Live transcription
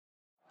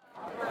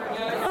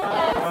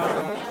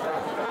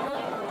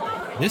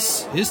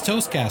This is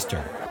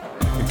Toastcaster,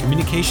 your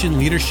communication,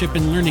 leadership,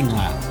 and learning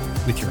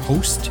lab with your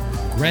host,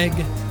 Greg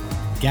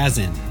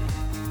Gazin.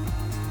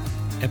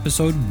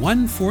 Episode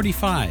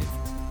 145,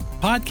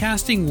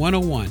 Podcasting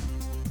 101,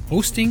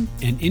 Hosting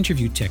and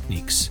Interview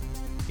Techniques,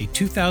 a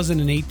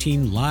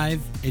 2018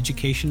 live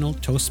educational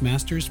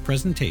Toastmasters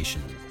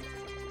presentation.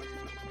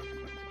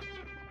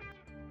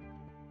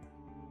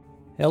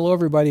 Hello,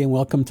 everybody, and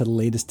welcome to the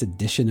latest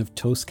edition of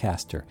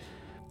Toastcaster.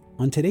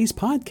 On today's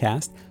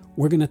podcast,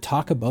 we're going to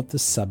talk about the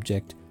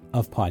subject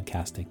of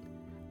podcasting.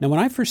 Now, when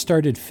I first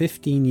started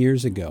 15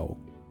 years ago,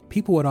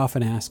 people would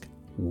often ask,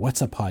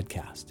 what's a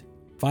podcast?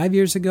 5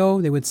 years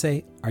ago, they would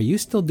say, are you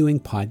still doing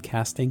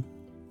podcasting?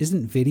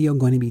 Isn't video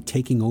going to be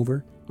taking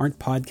over? Aren't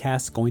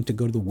podcasts going to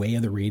go to the way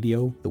of the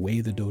radio, the way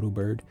of the dodo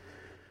bird?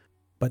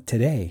 But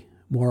today,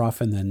 more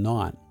often than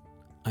not,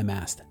 I'm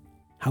asked,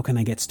 how can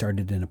I get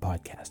started in a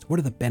podcast? What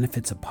are the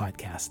benefits of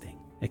podcasting?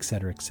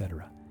 Etc.,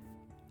 etc.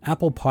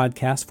 Apple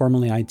Podcasts,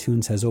 formerly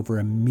iTunes, has over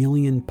 1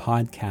 million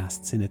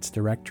podcasts in its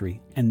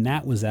directory, and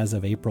that was as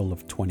of April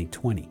of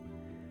 2020.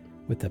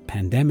 With the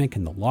pandemic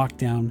and the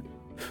lockdown,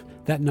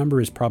 that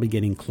number is probably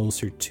getting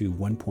closer to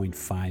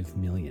 1.5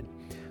 million.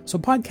 So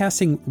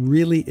podcasting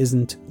really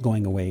isn't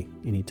going away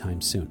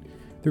anytime soon.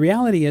 The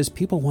reality is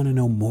people want to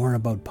know more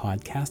about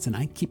podcasts, and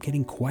I keep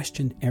getting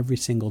questioned every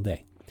single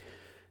day.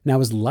 Now,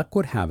 as luck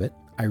would have it,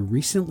 I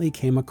recently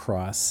came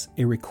across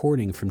a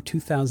recording from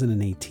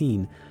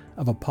 2018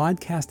 of a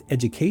podcast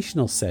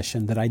educational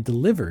session that I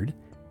delivered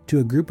to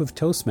a group of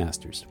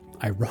Toastmasters.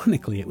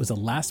 Ironically, it was a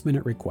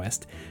last-minute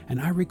request,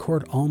 and I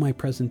record all my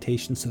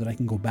presentations so that I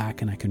can go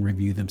back and I can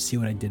review them, see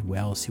what I did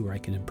well, see where I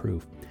can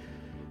improve.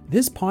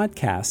 This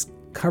podcast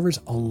covers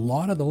a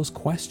lot of those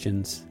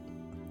questions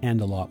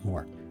and a lot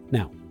more.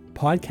 Now,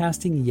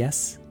 podcasting,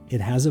 yes,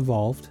 it has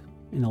evolved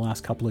in the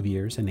last couple of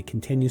years, and it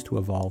continues to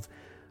evolve,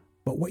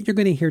 but what you're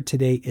going to hear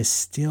today is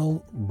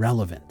still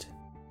relevant.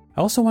 I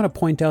also want to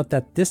point out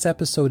that this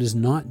episode is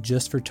not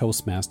just for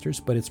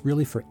Toastmasters, but it's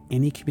really for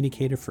any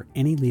communicator, for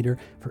any leader,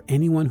 for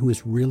anyone who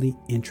is really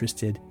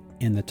interested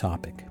in the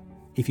topic.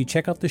 If you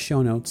check out the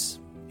show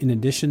notes, in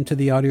addition to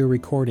the audio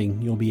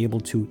recording, you'll be able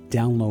to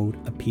download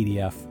a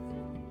PDF.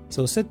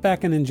 So sit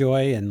back and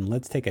enjoy, and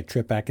let's take a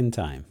trip back in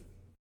time.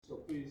 So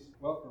please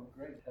welcome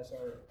Greg as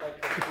our...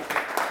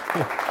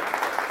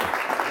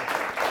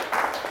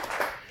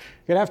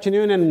 Good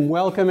afternoon and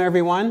welcome,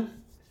 everyone.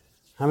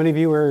 How many of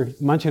you were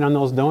munching on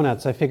those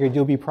donuts? I figured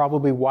you'll be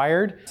probably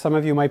wired. Some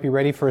of you might be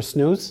ready for a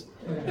snooze.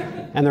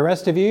 And the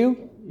rest of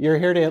you, you're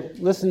here to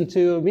listen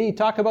to me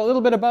talk about a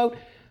little bit about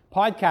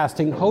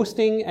podcasting,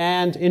 hosting,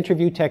 and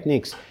interview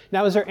techniques.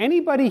 Now, is there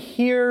anybody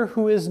here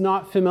who is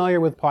not familiar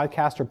with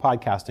podcast or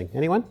podcasting?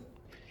 Anyone?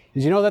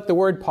 Did you know that the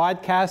word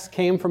podcast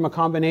came from a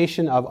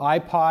combination of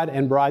iPod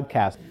and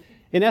broadcast?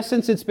 In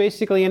essence, it's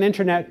basically an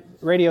internet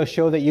radio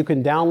show that you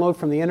can download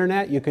from the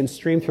internet. You can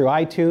stream through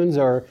iTunes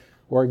or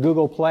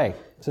Google Play.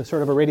 It's a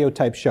sort of a radio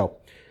type show.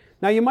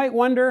 Now you might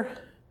wonder,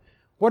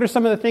 what are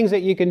some of the things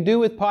that you can do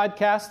with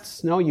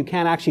podcasts? No, you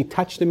can't actually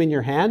touch them in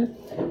your hand,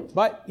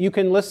 but you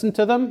can listen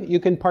to them, you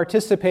can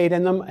participate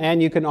in them,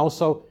 and you can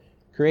also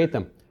create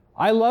them.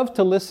 I love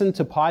to listen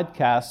to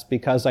podcasts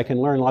because I can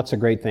learn lots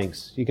of great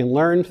things. You can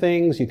learn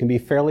things, you can be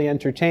fairly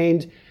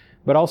entertained,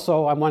 but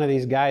also I'm one of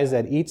these guys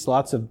that eats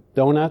lots of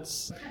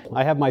donuts.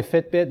 I have my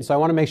Fitbit, so I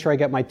want to make sure I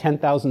get my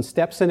 10,000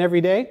 steps in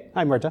every day.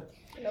 Hi, Marta.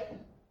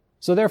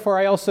 So therefore,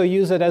 I also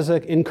use it as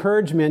an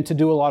encouragement to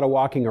do a lot of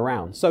walking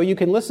around. So you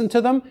can listen to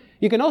them.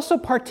 You can also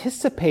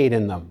participate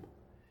in them.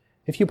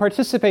 If you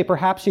participate,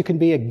 perhaps you can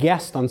be a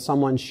guest on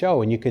someone's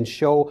show and you can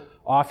show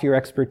off your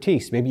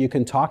expertise. Maybe you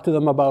can talk to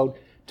them about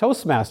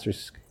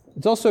Toastmasters.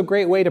 It's also a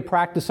great way to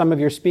practice some of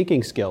your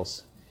speaking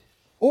skills.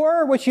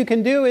 Or what you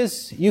can do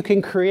is you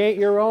can create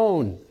your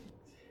own.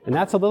 And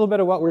that's a little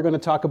bit of what we're going to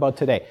talk about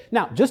today.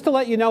 Now, just to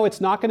let you know,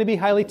 it's not going to be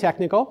highly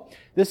technical.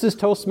 This is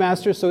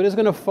Toastmasters, so it is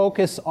going to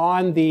focus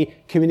on the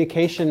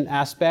communication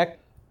aspect.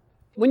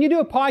 When you do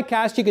a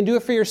podcast, you can do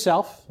it for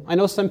yourself. I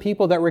know some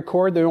people that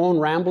record their own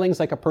ramblings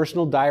like a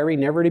personal diary,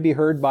 never to be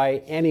heard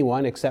by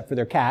anyone except for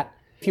their cat.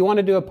 If you want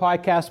to do a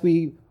podcast,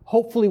 we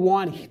hopefully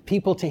want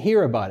people to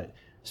hear about it.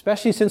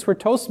 Especially since we're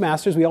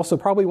Toastmasters, we also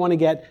probably want to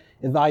get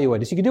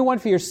evaluated. So you can do one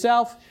for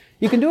yourself.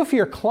 You can do it for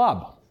your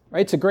club. Right?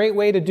 It's a great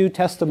way to do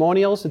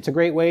testimonials. It's a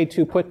great way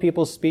to put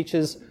people's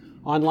speeches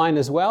online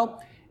as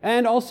well.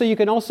 And also, you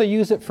can also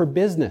use it for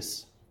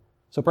business.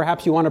 So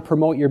perhaps you want to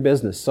promote your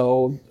business.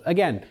 So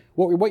again,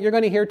 what you're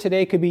going to hear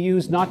today could be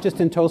used not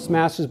just in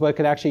Toastmasters, but it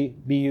could actually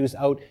be used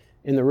out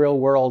in the real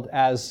world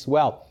as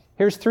well.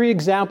 Here's 3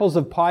 examples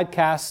of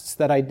podcasts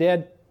that I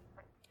did.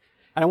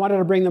 And I wanted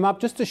to bring them up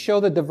just to show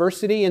the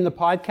diversity in the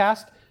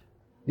podcast.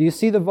 Do you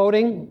see the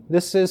voting?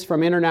 This is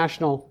from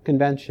International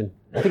Convention.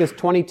 I think it's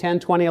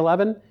 2010,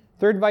 2011.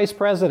 Third vice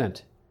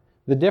president.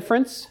 The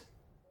difference?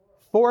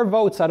 4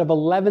 votes out of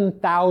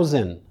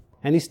 11,000.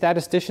 Any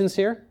statisticians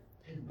here?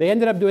 They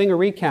ended up doing a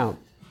recount.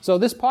 So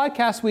this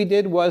podcast we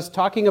did was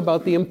talking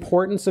about the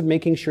importance of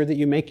making sure that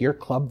you make your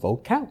club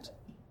vote count.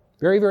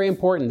 Very, very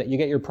important that you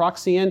get your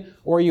proxy in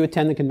or you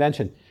attend the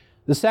convention.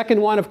 The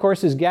second one, of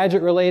course, is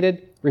gadget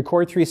related.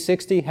 Record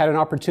 360 had an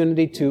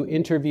opportunity to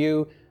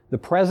interview the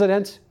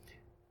president.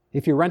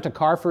 If you rent a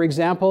car, for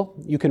example,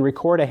 you can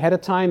record ahead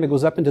of time. It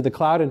goes up into the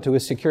cloud into a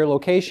secure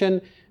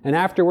location. And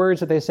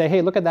afterwards, if they say,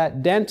 hey, look at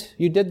that dent,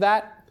 you did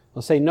that?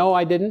 They'll say, no,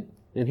 I didn't.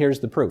 And here's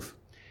the proof.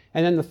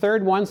 And then the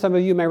third one, some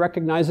of you may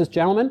recognize this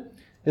gentleman.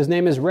 His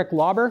name is Rick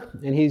Lauber,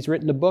 and he's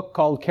written a book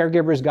called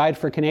Caregiver's Guide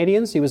for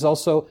Canadians. He was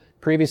also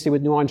previously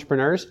with New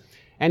Entrepreneurs.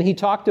 And he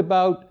talked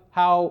about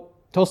how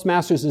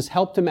Toastmasters has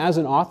helped him as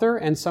an author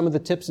and some of the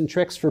tips and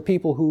tricks for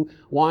people who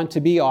want to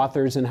be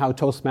authors and how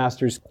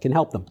Toastmasters can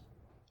help them.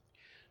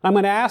 I'm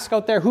going to ask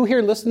out there, who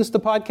here listens to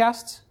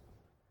podcasts?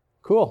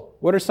 Cool.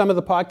 What are some of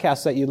the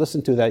podcasts that you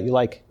listen to that you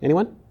like?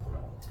 Anyone?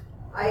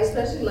 I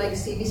especially like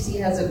CBC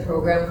has a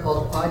program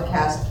called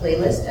Podcast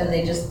Playlist, and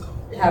they just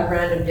have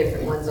random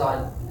different ones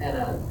on,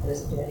 and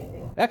listen to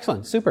anything.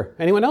 Excellent. Super.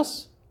 Anyone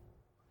else?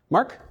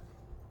 Mark?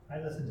 I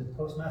listen to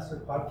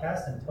Toastmaster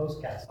Podcast and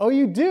Toastcast. Oh,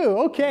 you do?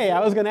 Okay. I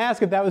was going to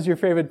ask if that was your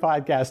favorite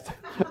podcast.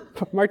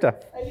 Marta?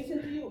 I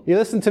listen to you. You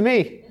listen to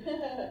me.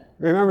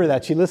 Remember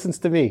that. She listens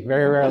to me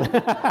very rarely.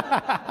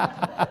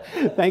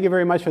 Thank you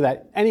very much for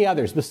that. Any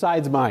others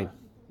besides mine?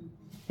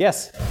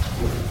 Yes?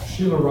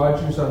 Sheila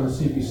Rogers on the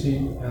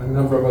CBC and a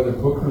number of other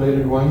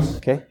book-related ones.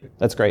 Okay,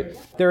 that's great.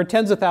 There are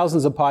tens of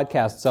thousands of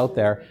podcasts out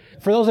there.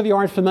 For those of you who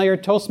aren't familiar,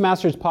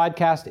 Toastmasters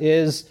Podcast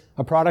is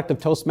a product of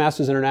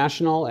Toastmasters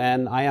International,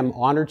 and I am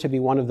honored to be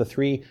one of the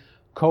 3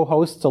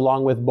 co-hosts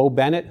along with Bo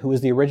Bennett, who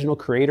is the original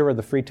creator of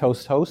the Free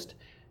Toast Host,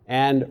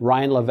 and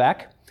Ryan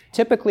Levesque.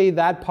 Typically,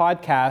 the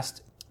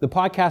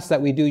podcasts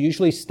that we do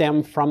usually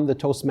stem from the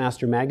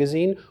Toastmaster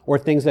magazine or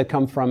things that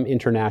come from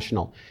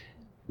International.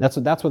 That's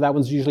what that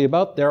one's usually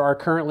about. There are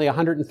currently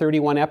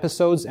 131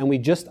 episodes, and we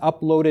just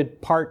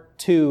uploaded part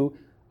 2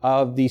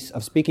 of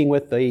speaking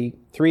with the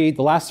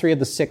last 3 of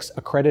the 6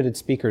 accredited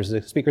speakers,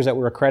 the speakers that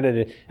were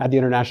accredited at the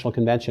International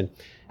Convention.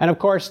 And of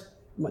course,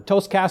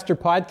 Toastcaster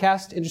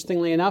Podcast,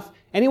 interestingly enough,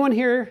 anyone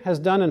here has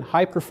done a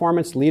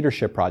high-performance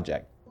leadership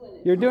project?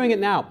 You're doing it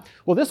now.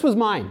 Well, this was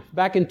mine.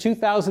 Back in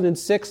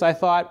 2006, I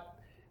thought,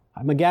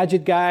 I'm a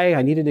gadget guy.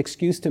 I need an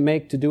excuse to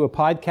do a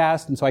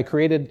podcast. And so I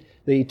created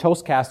the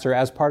Toastcaster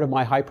as part of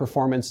my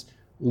high-performance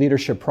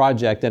leadership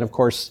project. And of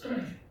course,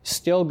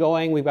 still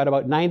going. We've got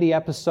about 90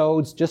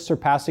 episodes, just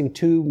surpassing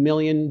 2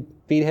 million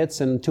feed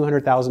hits and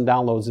 200,000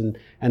 downloads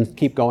and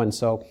keep going.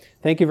 So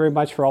thank you very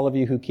much for all of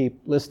you who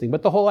keep listening.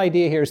 But the whole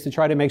idea here is to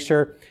try to make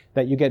sure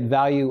that you get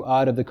value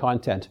out of the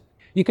content.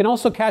 You can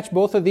also catch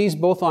both of these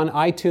both on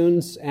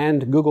iTunes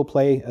and Google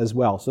Play as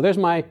well. So there's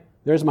my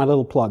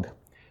little plug.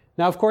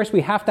 Now, of course,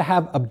 we have to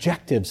have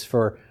objectives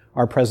for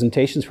our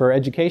presentations, for our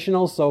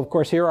educationals. So, of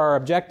course, here are our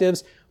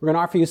objectives. We're going to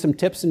offer you some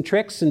tips and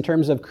tricks in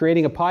terms of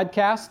creating a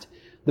podcast.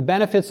 The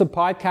benefits of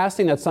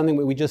podcasting, that's something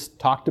that we just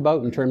talked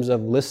about in terms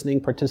of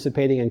listening,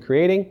 participating, and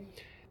creating.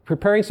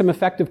 Preparing some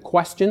effective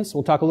questions.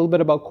 We'll talk a little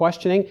bit about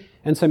questioning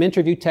and some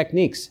interview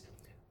techniques.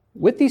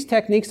 With these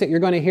techniques that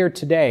you're going to hear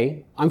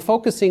today, I'm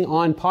focusing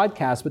on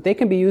podcasts, but they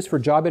can be used for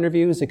job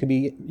interviews. It could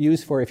be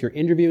used for if you're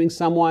interviewing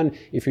someone,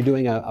 if you're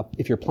doing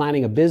if you're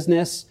planning a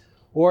business,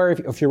 or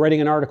if you're writing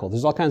an article.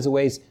 There's all kinds of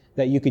ways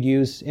that you could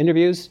use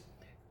interviews.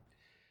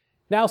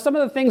 Now, some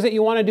of the things that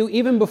you want to do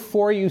even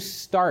before you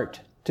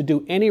start to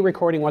do any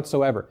recording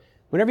whatsoever.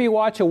 Whenever you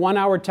watch a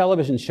 1-hour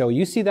television show,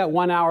 you see that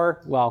 1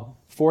 hour,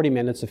 40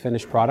 minutes of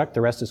finished product.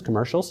 The rest is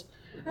commercials,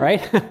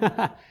 right?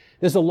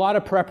 There's a lot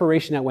of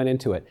preparation that went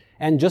into it.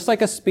 And just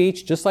like a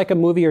speech, just like a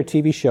movie or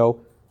TV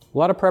show, a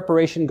lot of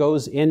preparation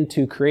goes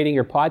into creating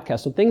your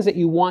podcast. So things that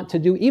you want to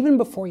do even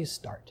before you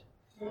start.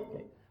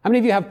 Okay. How many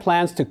of you have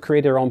plans to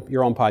create your own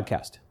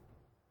podcast?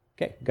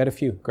 Okay, got a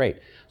few. Great.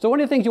 So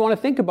one of the things you want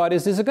to think about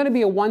is it going to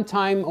be a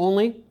one-time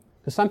only?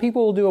 Because some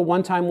people will do a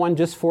one-time one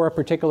just for a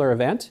particular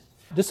event.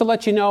 Just to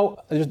let you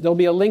know, there'll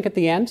be a link at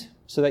the end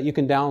so that you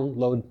can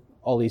download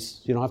all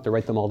these. You don't have to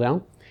write them all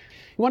down.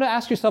 You want to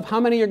ask yourself how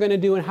many you're going to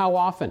do and how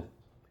often.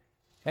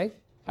 Okay?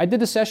 I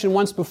did a session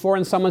once before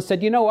and someone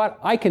said, you know what,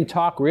 I can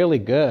talk really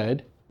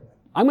good.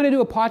 I'm going to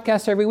do a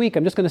podcast every week.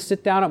 I'm just going to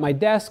sit down at my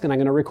desk and I'm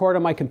going to record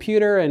on my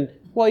computer. And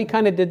well, he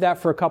kind of did that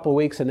for a couple of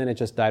weeks and then it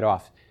just died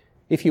off.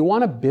 If you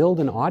want to build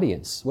an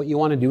audience, what you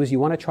want to do is you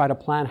want to try to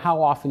plan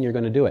how often you're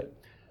going to do it.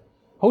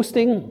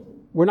 Hosting,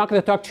 we're not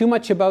going to talk too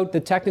much about the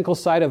technical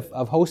side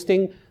of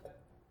hosting.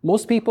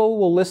 Most people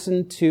will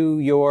listen to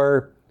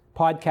your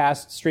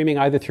podcast streaming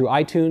either through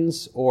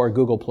iTunes or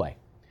Google Play.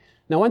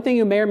 Now, one thing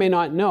you may or may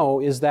not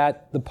know is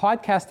that the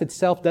podcast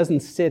itself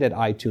doesn't sit at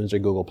iTunes or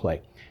Google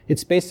Play.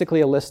 It's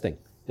basically a listing.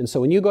 And so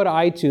when you go to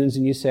iTunes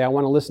and you say, I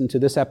want to listen to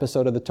this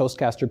episode of the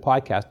Toastcaster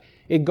podcast,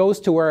 it goes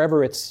to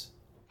wherever it's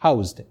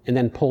housed and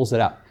then pulls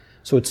it up.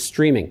 So it's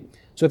streaming.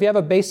 So if you have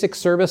a basic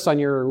service on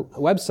your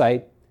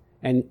website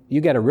and you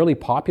get a really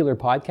popular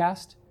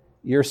podcast,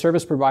 your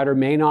service provider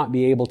may not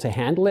be able to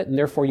handle it, and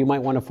therefore you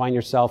might want to find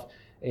yourself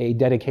a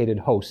dedicated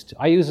host.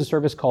 I use a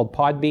service called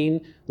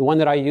Podbean. The one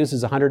that I use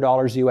is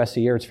 $100 US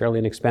a year. It's fairly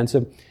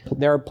inexpensive.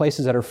 There are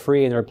places that are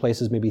free, and there are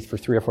places maybe for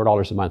 $3 or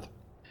 $4 a month.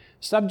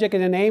 Subject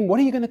and a name. What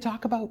are you going to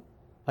talk about?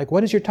 Like,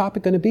 what is your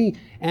topic going to be?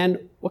 And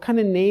what kind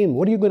of name?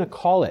 What are you going to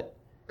call it?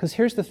 Because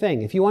here's the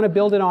thing. If you want to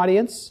build an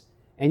audience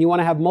and you want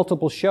to have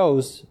multiple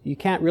shows, you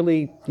don't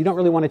really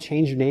want to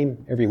change your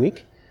name every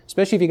week.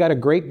 Especially if you got a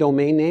great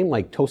domain name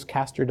like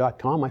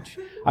toastcaster.com, which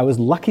I was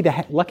lucky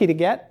to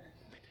get.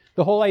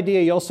 The whole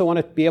idea, you also want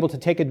to be able to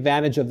take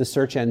advantage of the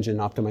search engine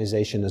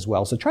optimization as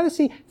well. So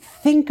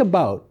think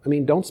about,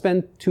 don't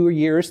spend 2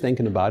 years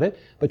thinking about it,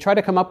 but try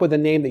to come up with a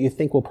name that you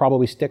think will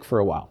probably stick for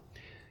a while.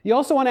 You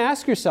also want to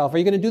ask yourself, are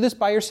you going to do this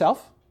by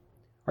yourself?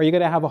 Are you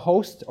going to have a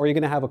host or are you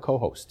going to have a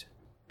co-host?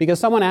 Because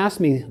someone asked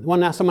me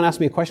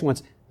a question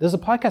once, does a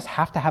podcast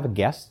have to have a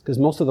guest? Because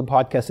most of the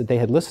podcasts that they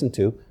had listened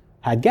to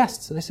had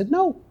guests. And I said,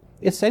 no,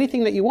 it's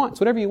anything that you want. It's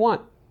whatever you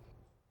want.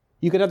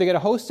 You can either get a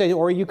host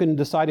or you can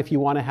decide if you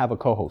want to have a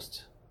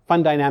co-host.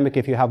 Fun dynamic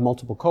if you have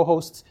multiple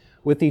co-hosts.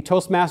 With the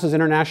Toastmasters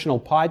International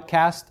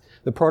podcast,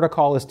 the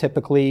protocol is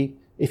typically,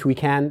 if we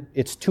can,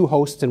 it's 2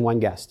 hosts and 1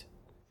 guest.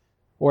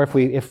 Or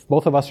if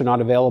both of us are not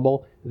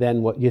available,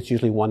 then it's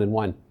usually 1 and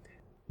 1.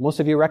 Most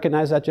of you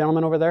recognize that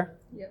gentleman over there?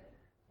 Yep.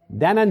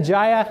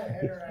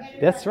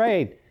 Dhananjaya, that's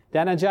right.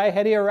 Dhananjaya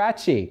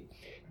Hediarachi.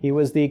 He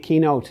was the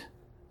keynote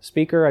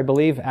speaker, I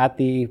believe, at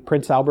the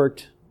Prince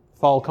Albert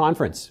Fall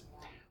Conference.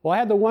 Well, I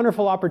had the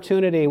wonderful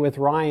opportunity with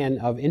Ryan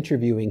of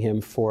interviewing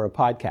him for a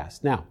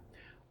podcast. Now,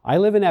 I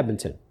live in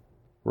Edmonton.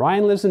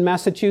 Ryan lives in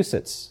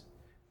Massachusetts.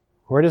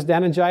 Where does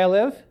Dhananjaya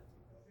live?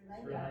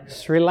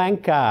 Sri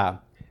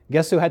Lanka.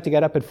 Guess who had to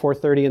get up at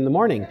 4:30 in the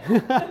morning?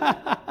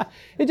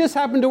 It just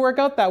happened to work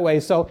out that way.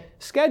 So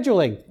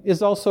scheduling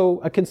is also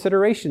a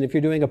consideration if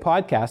you're doing a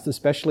podcast,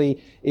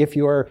 especially if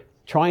you're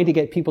trying to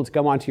get people to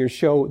come onto your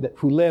show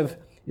who live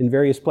in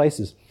various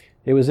places.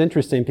 It was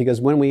interesting because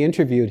when we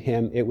interviewed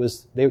him, he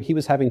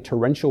was having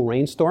torrential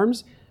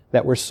rainstorms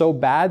that were so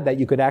bad that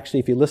you could actually,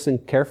 if you listen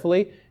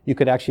carefully, you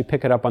could actually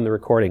pick it up on the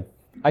recording.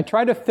 I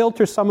tried to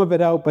filter some of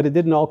it out, but it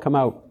didn't all come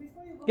out.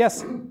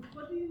 Yes?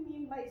 What do you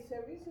mean by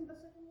service in the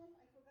second one?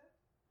 I forgot.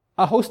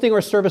 A hosting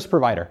or service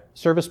provider.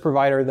 Service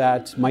provider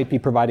that might be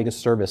providing a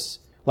service,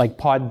 like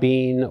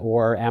Podbean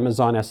or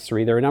Amazon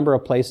S3. There are a number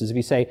of places.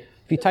 If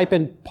you type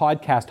in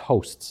podcast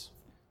hosts,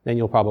 then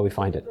you'll probably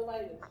find it.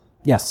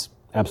 Yes,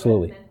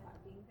 absolutely.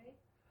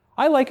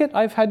 I like it.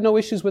 I've had no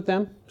issues with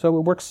them, so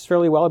it works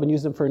fairly well. I've been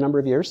using them for a number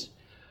of years.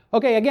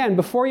 Okay, again,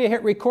 before you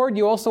hit record,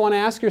 you also want to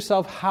ask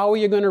yourself, how are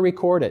you going to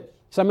record it?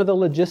 Some of the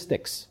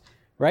logistics,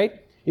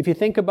 right? If you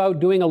think about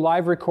doing a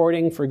live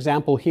recording, for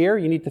example, here,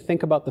 you need to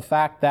think about the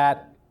fact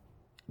that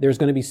there's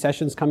going to be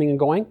sessions coming and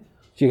going,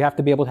 so you have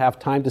to be able to have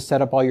time to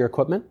set up all your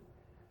equipment,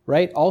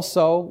 right?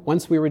 Also,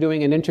 once we were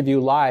doing an interview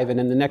live, and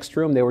in the next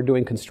room, they were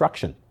doing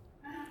construction.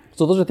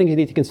 So those are things you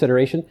need to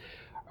consideration.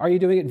 Are you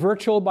doing it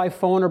virtual, by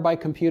phone, or by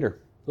computer?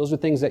 Those are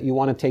things that you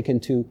want to take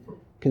into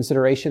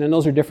consideration, and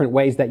those are different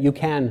ways that you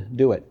can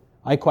do it.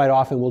 I quite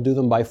often will do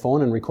them by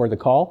phone and record the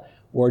call,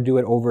 or do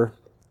it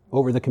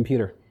over the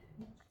computer.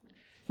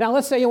 Now,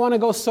 let's say you want to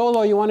go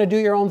solo, you want to do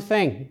your own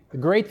thing. The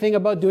great thing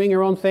about doing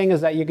your own thing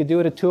is that you could do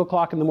it at 2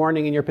 o'clock in the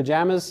morning in your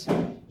pajamas,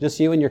 just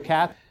you and your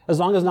cat, as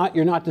long as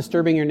you're not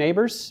disturbing your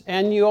neighbors.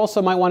 And you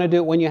also might want to do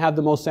it when you have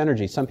the most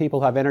energy. Some people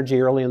have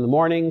energy early in the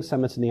morning,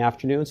 some it's in the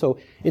afternoon, so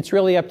it's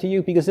really up to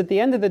you, because at the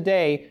end of the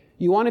day,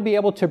 you want to be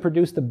able to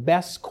produce the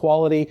best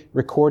quality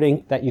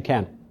recording that you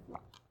can.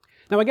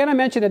 Now, again, I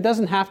mentioned it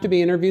doesn't have to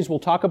be interviews. We'll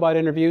talk about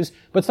interviews.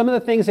 But some of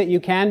the things that you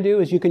can do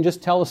is you can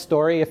just tell a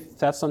story if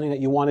that's something that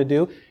you want to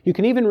do. You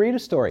can even read a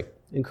story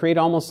and create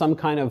almost some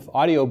kind of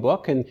audio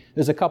book. And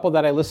there's a couple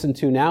that I listen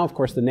to now. Of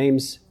course, the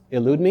names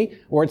elude me.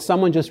 Or it's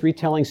someone just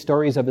retelling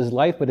stories of his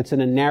life, but it's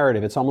in a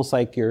narrative. It's almost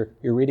like you're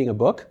reading a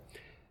book.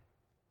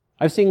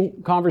 I've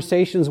seen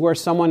conversations where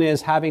someone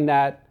is having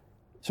that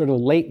sort of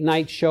late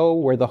night show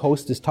where the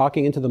host is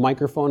talking into the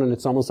microphone and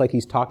it's almost like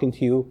he's talking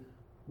to you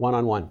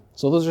one-on-one.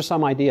 So those are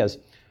some ideas.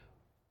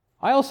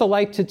 I also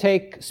like to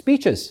take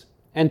speeches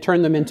and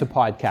turn them into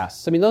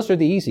podcasts. I mean, those are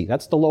the easy.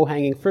 That's the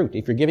low-hanging fruit.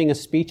 If you're giving a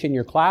speech in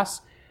your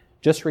class,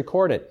 just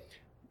record it.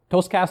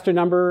 Toastcaster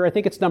number, I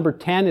think it's number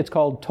 10. It's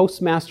called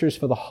Toastmasters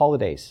for the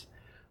Holidays.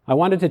 I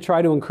wanted to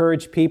try to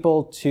encourage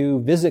people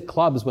to visit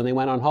clubs when they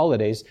went on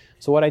holidays.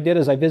 So what I did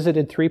is I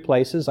visited 3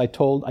 places. I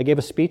gave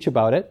a speech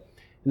about it.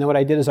 And then what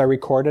I did is I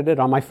recorded it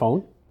on my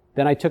phone.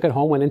 Then I took it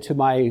home, went into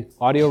my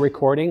audio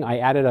recording. I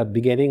added a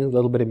beginning, a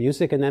little bit of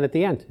music, and then at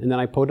the end. And then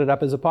I put it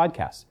up as a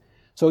podcast.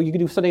 So you can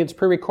do something that's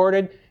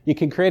pre-recorded. You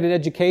can create it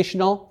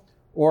educational,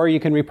 or you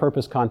can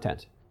repurpose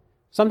content.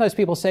 Sometimes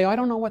people say, I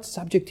don't know what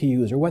subject to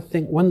use, or what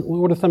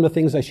are some of the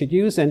things I should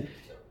use, and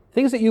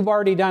things that you've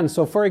already done.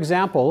 So for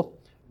example,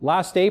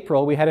 last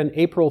April, we had an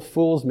April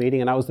Fool's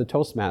meeting, and I was the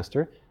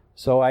Toastmaster.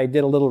 So I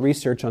did a little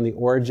research on the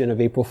origin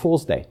of April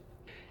Fool's Day.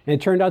 And it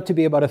turned out to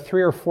be about a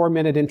 3 or 4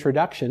 minute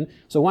introduction.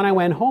 So when I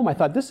went home, I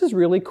thought, this is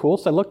really cool.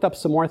 So I looked up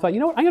some more. I thought, you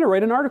know what, I'm going to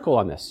write an article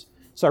on this.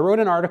 So I wrote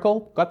an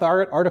article, got the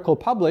article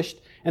published,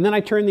 and then I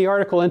turned the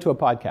article into a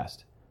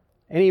podcast.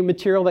 Any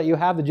material that you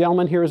have, the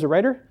gentleman here is a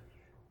writer.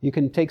 You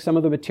can take some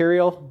of the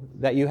material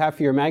that you have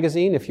for your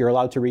magazine, if you're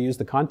allowed to reuse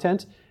the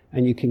content,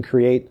 and you can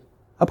create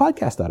a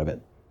podcast out of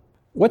it.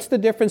 What's the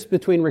difference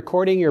between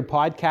recording your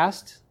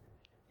podcast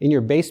in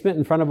your basement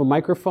in front of a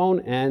microphone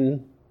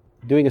and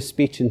doing a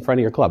speech in front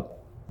of your club?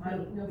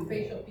 No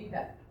facial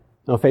feedback.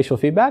 No facial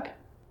feedback?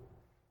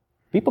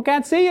 People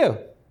can't see you.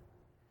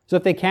 So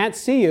if they can't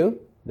see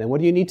you, then what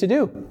do you need to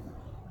do?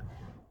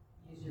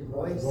 Use your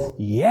voice.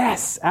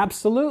 Yes,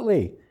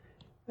 absolutely.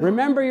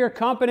 Remember your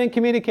competent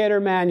communicator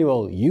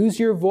manual. Use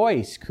your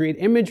voice. Create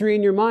imagery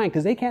in your mind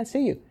because they can't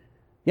see you.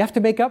 You have to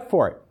make up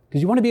for it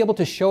because you want to be able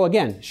to show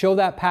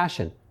that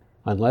passion.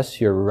 Unless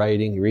you're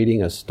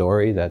reading a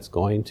story that's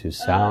going to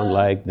sound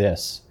like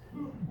this.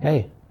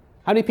 Hey,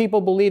 how many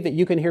people believe that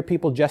you can hear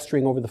people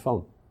gesturing over the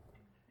phone?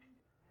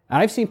 And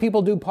I've seen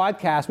people do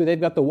podcasts where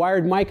they've got the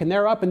wired mic and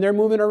they're up and they're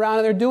moving around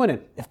and they're doing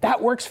it. If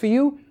that works for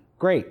you,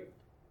 great.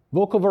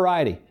 Vocal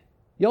variety.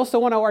 You also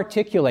want to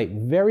articulate.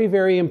 Very,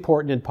 very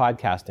important in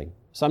podcasting.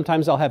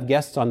 Sometimes I'll have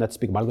guests on that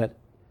speak about it.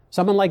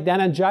 Someone like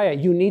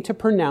Dhananjaya, you need to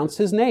pronounce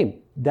his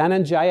name.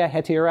 Dhananjaya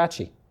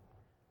Hettiarachchi.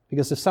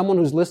 Because if someone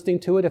who's listening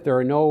to it, if there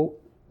are no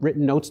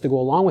written notes to go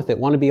along with it,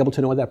 want to be able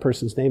to know what that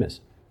person's name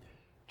is.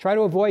 Try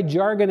to avoid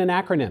jargon and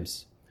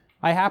acronyms.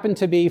 I happened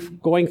to be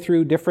going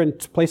through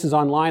different places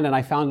online and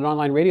I found an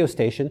online radio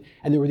station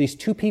and there were these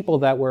two people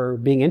that were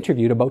being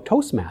interviewed about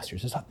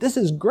Toastmasters. I thought, this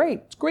is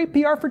great. It's great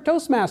PR for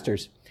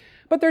Toastmasters.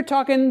 But they're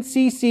talking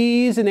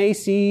CCs and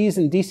ACs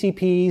and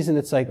DCPs and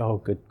it's like, oh,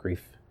 good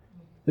grief.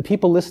 The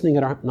people listening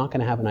are not going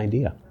to have an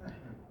idea,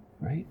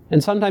 right?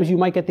 And sometimes you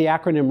might get the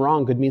acronym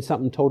wrong, could mean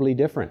something totally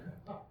different.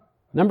 A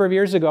number of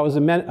years ago,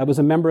 I was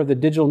a member of the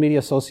Digital Media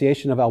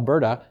Association of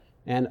Alberta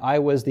and I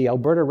was the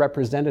Alberta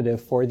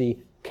representative for the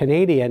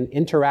Canadian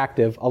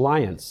Interactive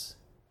Alliance.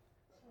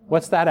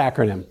 What's that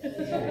acronym?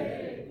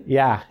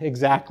 Yeah,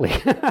 exactly.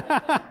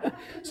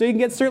 So you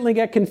can certainly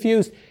get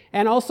confused.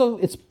 And also,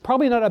 it's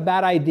probably not a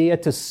bad idea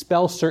to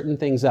spell certain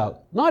things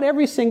out. Not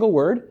every single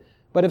word,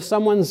 but if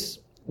someone's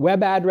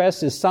web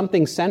address is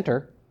something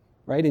center,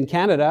 right? In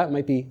Canada, it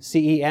might be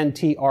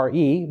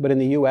CENTRE, but in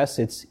the US,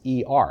 it's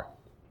ER.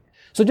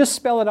 So just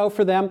spell it out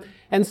for them.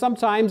 And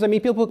sometimes,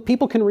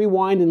 people can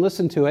rewind and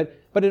listen to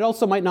it, but it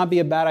also might not be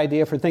a bad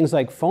idea for things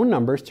like phone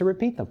numbers to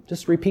repeat them.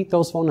 Just repeat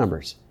those phone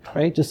numbers,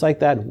 right? Just like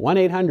that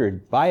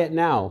 1-800, buy it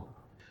now.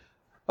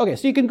 Okay,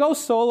 so you can go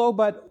solo,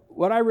 but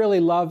what I really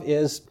love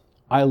is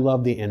I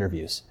love the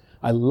interviews.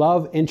 I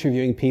love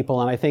interviewing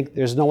people, and I think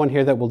there's no one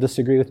here that will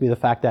disagree with me the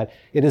fact that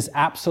it is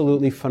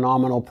absolutely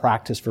phenomenal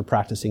practice for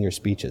practicing your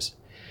speeches.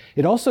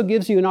 It also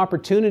gives you an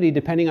opportunity,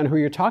 depending on who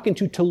you're talking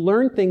to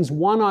learn things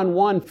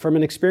one-on-one from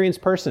an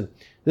experienced person.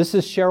 This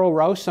is Cheryl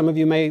Roush. Some of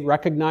you may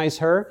recognize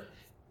her.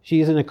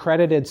 She is an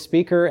accredited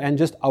speaker and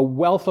just a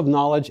wealth of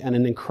knowledge and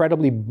an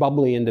incredibly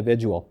bubbly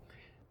individual.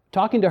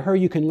 Talking to her,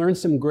 you can learn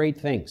some great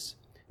things.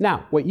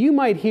 Now, what you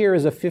might hear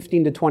is a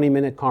 15 to 20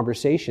 minute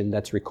conversation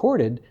that's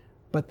recorded,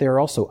 but there are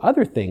also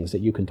other things that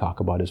you can talk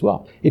about as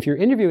well. If you're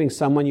interviewing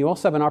someone, you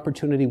also have an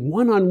opportunity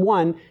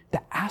one-on-one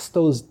to ask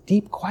those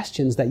deep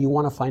questions that you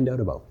want to find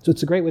out about. So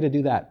it's a great way to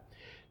do that.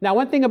 Now,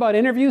 one thing about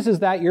interviews is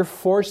that you're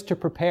forced to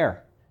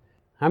prepare.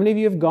 How many of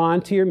you have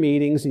gone to your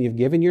meetings and you've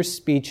given your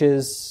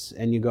speeches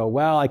and you go,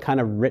 well, I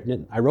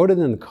wrote it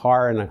in the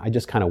car and I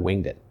just kind of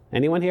winged it.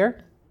 Anyone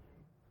here?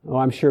 Oh,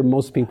 I'm sure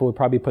most people would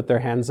probably put their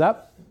hands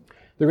up.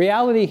 The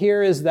reality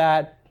here is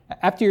that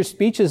after your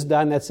speech is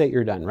done, that's it,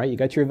 you're done, right? You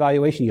got your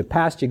evaluation, you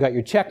passed, you got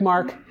your check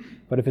mark.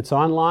 But if it's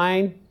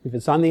online, if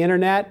it's on the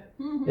internet,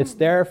 it's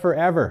there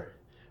forever.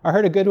 I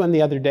heard a good one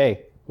the other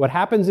day. What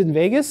happens in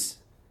Vegas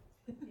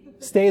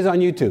stays on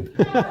YouTube.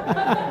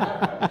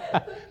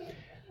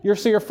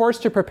 So you're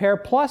forced to prepare.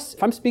 Plus,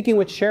 if I'm speaking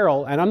with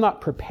Cheryl and I'm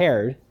not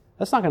prepared,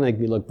 that's not going to make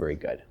me look very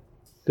good.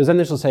 Because then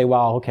this will say,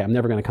 well, okay, I'm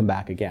never going to come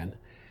back again.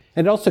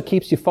 And it also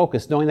keeps you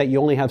focused, knowing that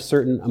you only have a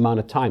certain amount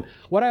of time.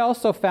 What I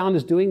also found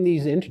is doing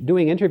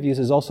interviews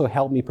has also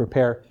helped me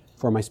prepare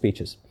for my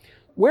speeches.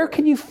 Where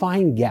can you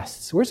find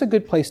guests? Where's a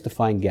good place to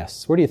find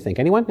guests? Where do you think?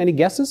 Anyone? Any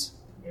guesses?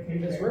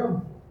 In this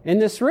room. In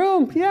this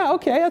room? Yeah,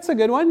 okay, that's a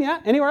good one. Yeah.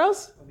 Anywhere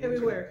else?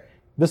 Everywhere.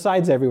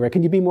 Besides everywhere.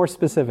 Can you be more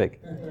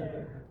specific?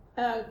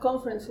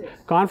 Conferences.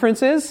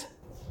 Conferences?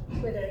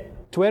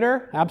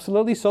 Twitter,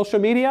 absolutely. Social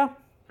media?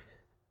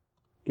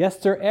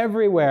 Guests are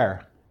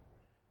everywhere.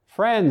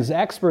 Friends,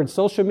 experts,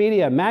 social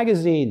media,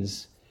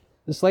 magazines.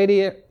 This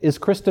lady is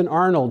Kristen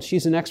Arnold.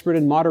 She's an expert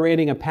in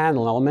moderating a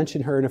panel. I'll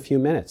mention her in a few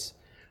minutes.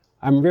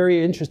 I'm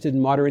very interested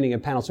in moderating a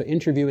panel, so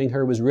interviewing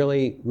her was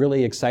really,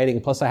 really exciting.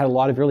 Plus, I had a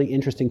lot of really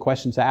interesting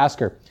questions to ask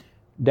her.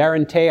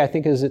 Darren Tay, I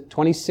think, is it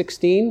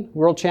 2016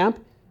 world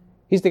champ?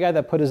 He's the guy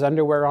that put his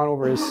underwear on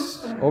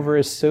over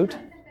his suit.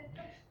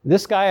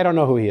 This guy, I don't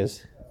know who he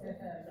is.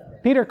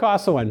 Peter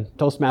Kossowan,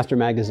 Toastmaster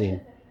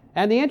Magazine.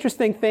 And the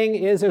interesting thing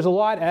is there's a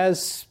lot,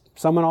 as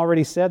someone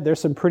already said,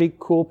 there's some pretty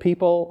cool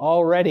people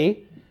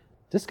already.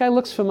 This guy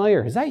looks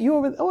familiar. Is that you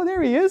over there? Oh,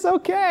 there he is.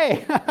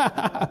 Okay.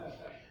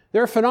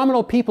 There are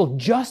phenomenal people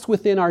just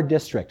within our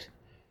district.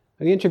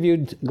 I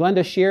interviewed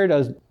Glenda Sheard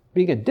as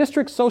being a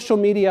district social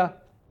media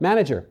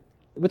manager.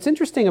 What's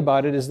interesting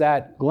about it is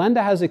that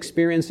Glenda has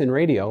experience in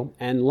radio,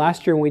 and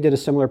last year when we did a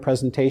similar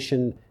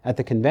presentation at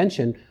the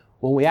convention,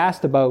 when we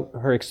asked about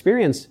her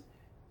experience,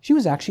 she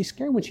was actually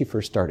scared when she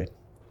first started.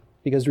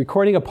 because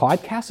recording a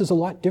podcast is a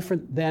lot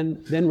different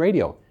than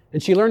radio.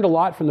 And she learned a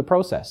lot from the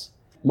process.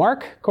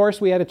 Mark, of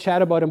course, we had a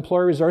chat about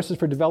employer resources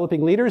for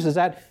developing leaders. Is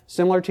that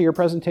similar to your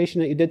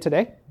presentation that you did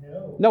today?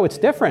 No, it's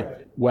different.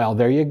 Well,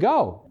 there you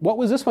go. What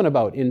was this one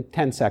about in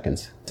 10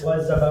 seconds? It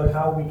was about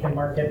how we can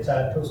market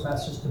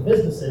Toastmasters to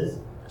businesses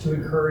to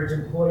encourage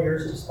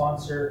employers to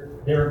sponsor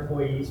their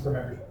employees for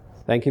membership.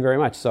 Thank you very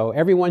much. So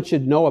everyone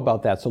should know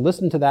about that. So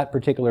listen to that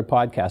particular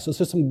podcast. So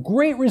there's some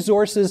great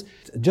resources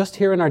just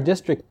here in our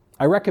district.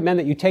 I recommend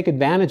that you take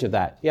advantage of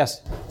that.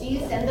 Yes? Do you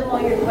send them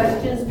all your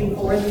questions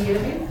before the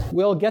interview?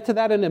 We'll get to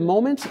that in a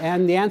moment,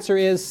 and the answer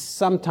is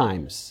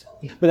sometimes.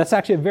 But that's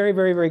actually a very,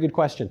 very, very good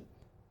question.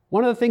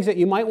 One of the things that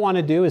you might want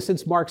to do is,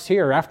 since Mark's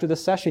here, after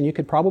this session, you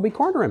could probably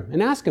corner him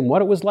and ask him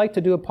what it was like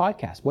to do a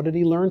podcast. What did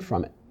he learn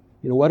from it?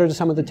 What are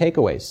some of the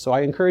takeaways? So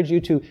I encourage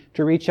you to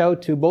reach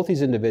out to both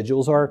these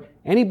individuals or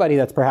anybody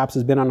that's perhaps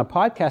has been on a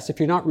podcast if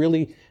you're not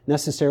really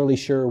necessarily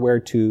sure where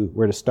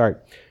to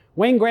start.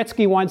 Wayne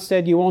Gretzky once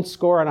said, you won't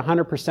score on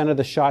 100% of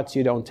the shots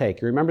you don't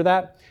take. You remember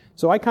that?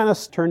 So I kind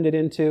of turned it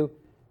into,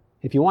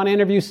 if you want to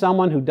interview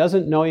someone who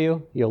doesn't know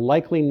you, you'll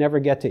likely never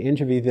get to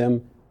interview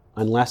them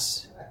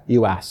unless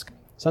you ask.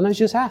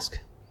 Sometimes you just ask.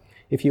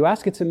 If you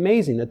ask, it's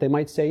amazing that they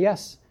might say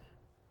yes.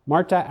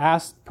 Marta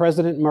asked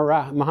President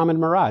Mohammed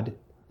Murad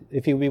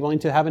if he would be willing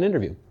to have an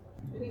interview.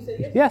 He said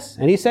yes. Yes,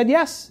 and he said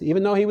yes.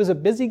 Even though he was a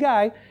busy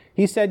guy,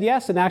 he said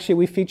yes, and actually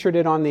we featured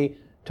it on the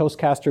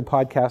Toastcaster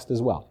podcast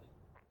as well.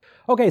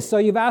 Okay, so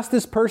you've asked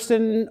this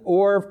person,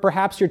 or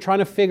perhaps you're trying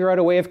to figure out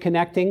a way of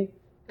connecting,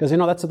 because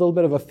that's a little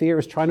bit of a fear,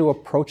 is trying to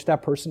approach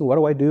that person. What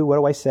do I do? What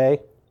do I say?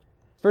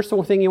 First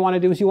thing you want to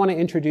do is you want to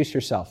introduce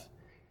yourself.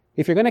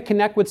 If you're going to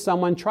connect with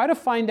someone, try to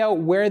find out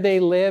where they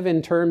live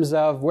in terms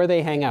of where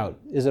they hang out.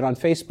 Is it on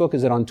Facebook?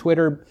 Is it on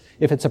Twitter?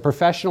 If it's a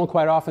professional,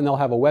 quite often they'll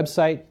have a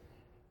website.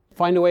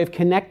 Find a way of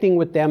connecting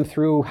with them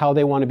through how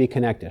they want to be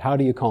connected. How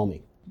do you call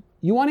me?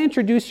 You want to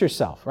introduce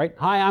yourself, right?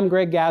 Hi, I'm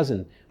Greg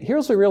Gazin.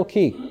 Here's the real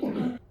key.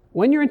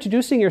 When you're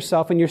introducing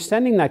yourself and you're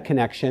sending that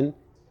connection,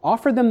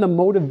 offer them the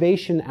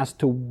motivation as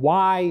to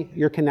why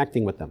you're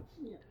connecting with them.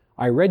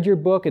 I read your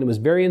book and it was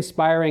very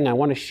inspiring. I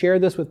want to share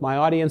this with my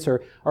audience,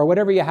 or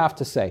whatever you have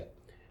to say.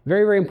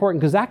 Very, very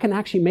important, because that can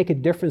actually make a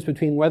difference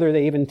between whether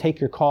they even take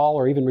your call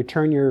or even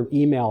return your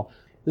email.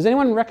 Does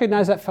anyone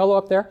recognize that fellow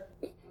up there?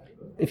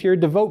 If you're a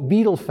devout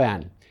Beatles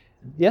fan.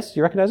 Yes,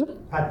 you recognize him?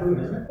 Pat Boone,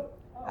 isn't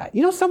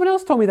it? Someone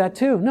else told me that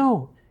too.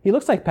 No, he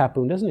looks like Pat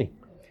Boone, doesn't he?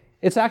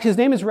 It's actually, his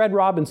name is Red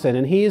Robinson,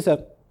 and he is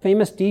a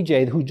famous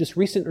DJ who just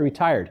recently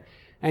retired.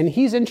 And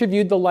he's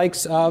interviewed the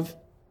likes of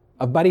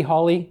Buddy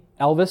Holly,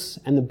 Elvis,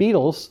 and the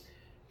Beatles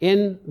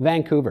in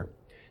Vancouver.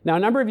 Now, a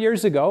number of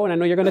years ago, and I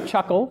know you're going to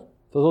chuckle,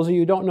 for those of you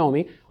who don't know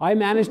me, I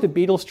managed the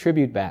Beatles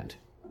tribute band.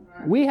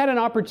 We had an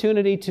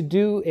opportunity to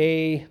do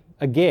a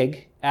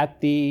gig at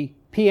the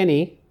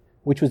PNE,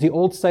 which was the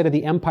old site of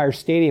the Empire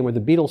Stadium where the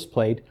Beatles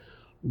played,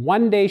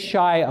 one day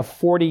shy of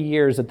 40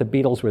 years that the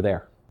Beatles were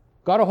there.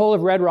 Got a hold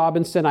of Red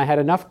Robinson. I had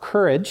enough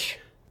courage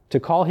to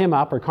call him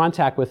up or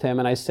contact with him,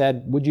 and I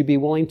said, would you be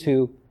willing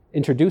to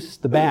introduce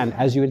the band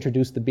as you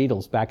introduced the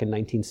Beatles back in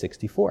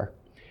 1964?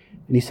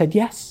 And he said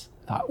yes.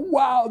 I thought,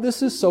 wow,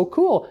 this is so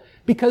cool,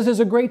 because there's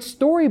a great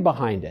story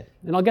behind it.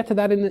 And I'll get to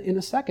that in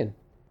a second.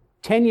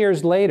 10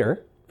 years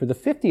later, for the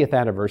 50th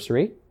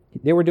anniversary,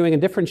 they were doing a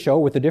different show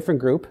with a different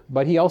group,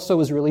 but he also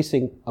was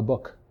releasing a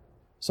book.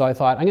 So I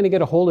thought, I'm going to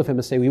get a hold of him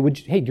and say,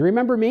 hey, do you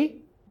remember me?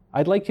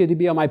 I'd like you to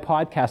be on my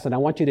podcast, and I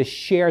want you to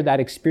share that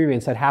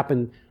experience that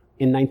happened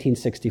in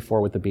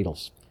 1964 with the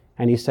Beatles.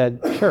 And he said,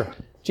 sure.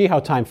 Gee, how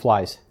time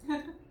flies.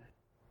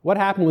 What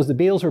happened was the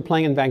Beatles were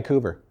playing in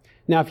Vancouver.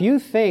 Now, if you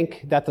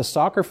think that the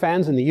soccer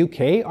fans in the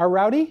UK are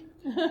rowdy,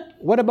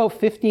 what about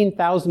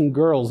 15,000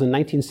 girls in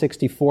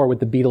 1964 with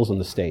the Beatles on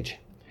the stage?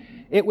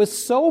 It was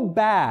so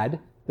bad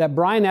that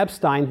Brian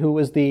Epstein, who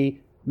was the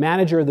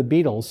manager of the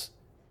Beatles,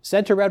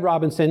 said to Red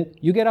Robinson,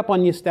 you get up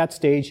on that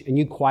stage and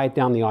you quiet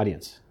down the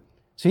audience.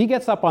 So he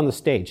gets up on the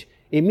stage.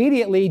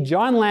 Immediately,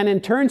 John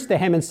Lennon turns to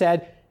him and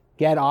said,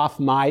 get off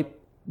my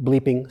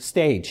bleeping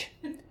stage.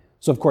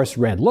 So, of course,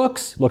 Red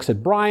looks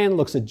at Brian,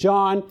 looks at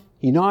John.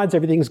 He nods,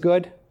 everything's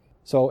good.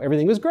 So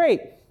everything was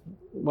great.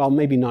 Well,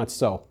 maybe not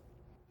so,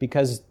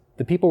 because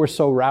the people were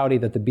so rowdy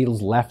that the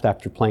Beatles left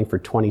after playing for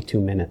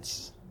 22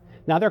 minutes.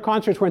 Now, their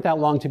concerts weren't that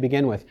long to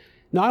begin with.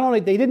 Not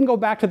only, they didn't go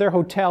back to their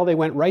hotel, they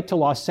went right to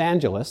Los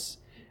Angeles.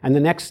 And the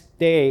next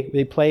day,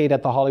 they played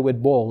at the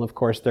Hollywood Bowl. And of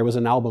course, there was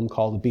an album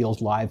called The Beatles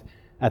Live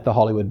at the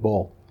Hollywood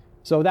Bowl.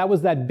 So that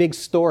was that big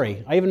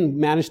story. I even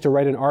managed to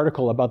write an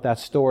article about that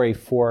story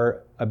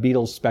for a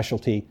Beatles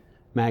specialty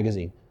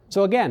magazine.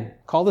 So again,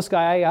 call this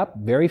guy up,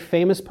 very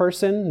famous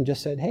person, and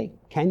just said, hey,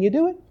 can you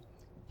do it?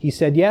 He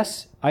said,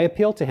 yes. I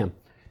appealed to him.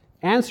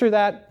 Answer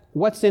that,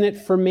 what's in it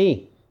for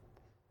me?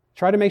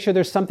 Try to make sure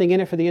there's something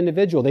in it for the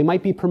individual. They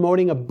might be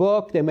promoting a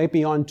book. They might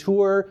be on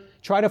tour.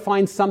 Try to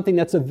find something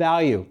that's of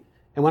value.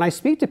 And when I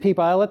speak to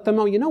people, I let them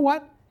know, you know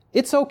what?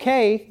 It's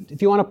okay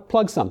if you want to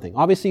plug something.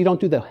 Obviously, you don't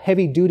do the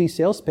heavy-duty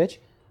sales pitch,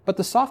 but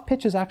the soft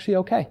pitch is actually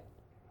okay.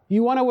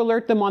 You want to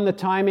alert them on the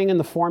timing and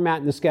the format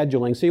and the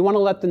scheduling. So you want to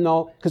let them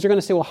know, because they're going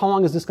to say, well, how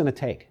long is this going to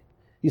take?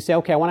 You say,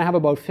 okay, I want to have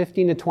about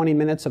 15 to 20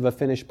 minutes of a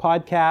finished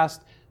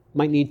podcast.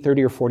 Might need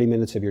 30 or 40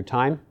 minutes of your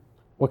time.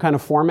 What kind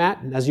of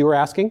format? As you were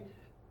asking,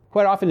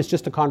 quite often it's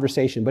just a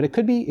conversation, but it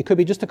could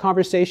be just a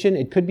conversation.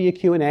 It could be a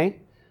Q&A.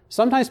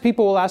 Sometimes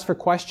people will ask for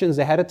questions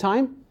ahead of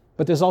time,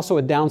 but there's also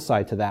a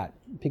downside to that,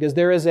 because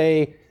there is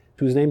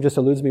whose name just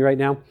eludes me right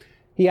now.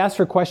 He asked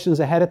for questions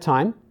ahead of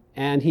time,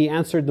 and he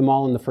answered them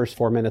all in the first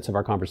 4 minutes of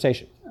our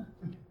conversation.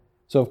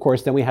 So, of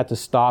course, then we had to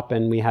stop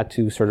and we had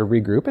to sort of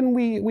regroup, and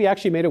we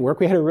actually made it work.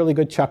 We had a really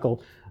good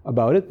chuckle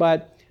about it,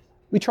 but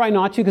we try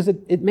not to because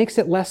it makes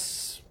it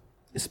less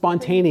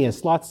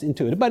spontaneous, lots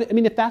into it. But, I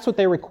mean, if that's what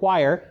they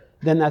require,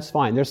 then that's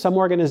fine. There's some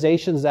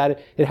organizations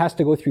that it has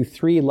to go through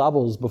 3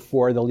 levels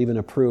before they'll even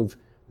approve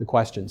the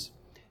questions.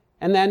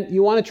 And then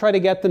you want to try to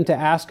get them to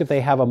ask if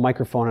they have a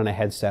microphone and a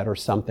headset or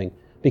something,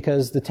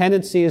 because the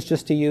tendency is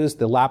just to use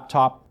the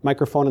laptop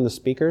microphone and the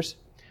speakers.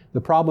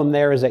 The problem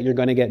there is that you're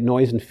going to get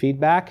noise and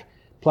feedback,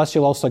 plus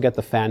you'll also get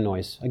the fan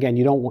noise. Again,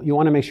 you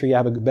want to make sure you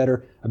have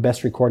a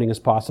best recording as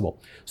possible.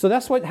 So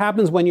that's what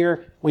happens when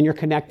you're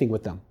connecting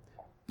with them.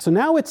 So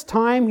now it's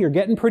time, you're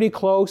getting pretty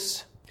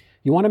close.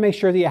 You want to make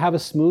sure that you have a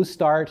smooth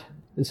start.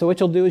 And so what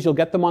you'll do is you'll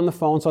get them on the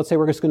phone. So let's say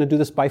we're just going to do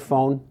this by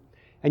phone.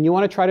 And you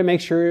want to try to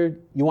make sure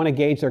you want to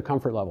gauge their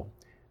comfort level.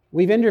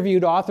 We've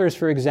interviewed authors,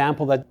 for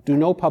example, that do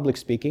no public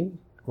speaking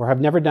or have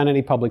never done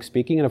any public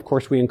speaking. And of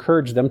course, we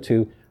encourage them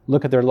to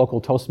look at their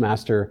local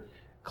Toastmaster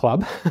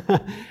club.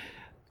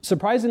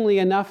 Surprisingly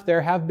enough,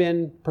 there have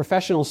been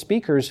professional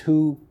speakers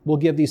who will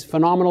give these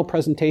phenomenal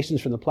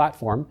presentations from the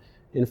platform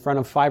in front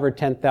of 5,000 or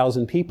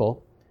 10,000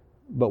 people,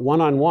 but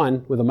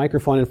one-on-one with a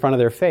microphone in front of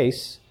their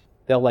face,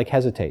 they'll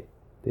hesitate.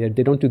 They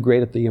don't do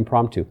great at the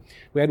impromptu.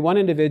 We had one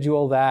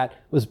individual that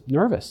was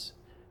nervous.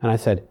 And I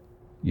said,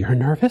 "You're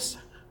nervous?"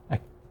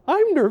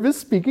 "I'm nervous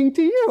speaking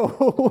to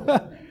you."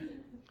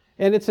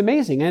 And it's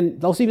amazing. And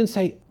they'll even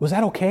say, "Was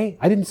that okay?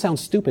 I didn't sound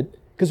stupid."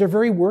 Because they're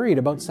very worried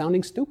about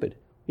sounding stupid.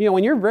 You know,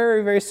 when you're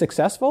very, very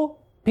successful,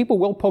 people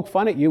will poke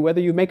fun at you whether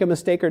you make a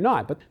mistake or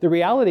not. But the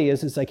reality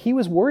is, it's like he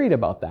was worried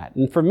about that.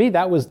 And for me,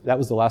 that was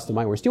the last of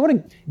my worries. You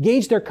want to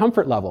gauge their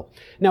comfort level.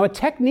 Now, a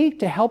technique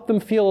to help them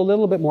feel a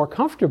little bit more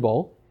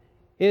comfortable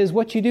is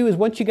what you do is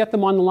once you get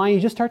them on the line, you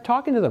just start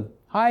talking to them.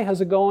 "Hi, how's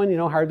it going? You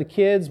know, how are the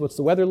kids? What's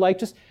the weather like?"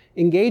 Just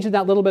engage in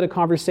that little bit of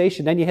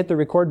conversation. Then you hit the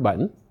record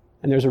button,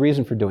 and there's a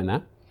reason for doing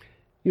that.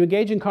 You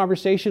engage in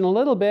conversation a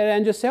little bit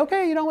and just say,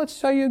 "Okay, you know,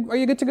 are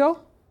you good to go?"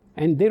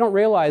 And they don't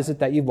realize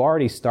that you've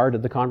already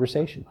started the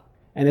conversation.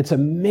 And it's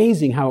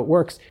amazing how it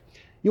works.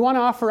 You want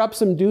to offer up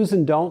some do's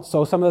and don'ts.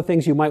 So some of the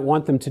things you might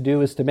want them to do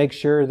is to make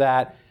sure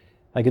that,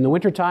 like in the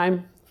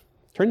wintertime,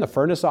 turn the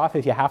furnace off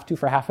if you have to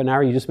for half an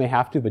hour. You just may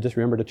have to, but just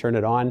remember to turn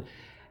it on.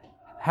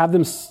 Have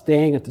them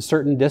staying at a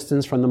certain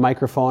distance from the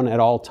microphone at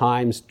all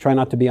times. Try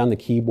not to be on the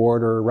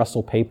keyboard or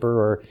rustle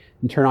paper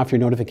and turn off your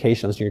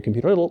notifications on your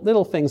computer.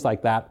 Little things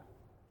like that.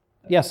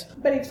 Yes?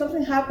 But if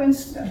something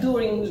happens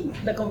during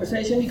the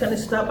conversation, you can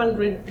stop and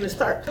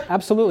restart.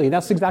 Absolutely.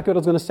 That's exactly what I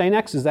was going to say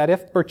next, is that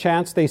if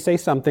perchance they say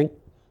something,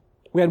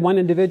 we had one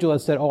individual that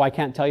said, "Oh, I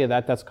can't tell you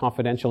that. That's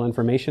confidential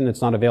information.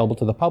 It's not available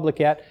to the public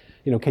yet.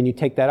 You know, can you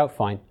take that out?"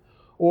 Fine.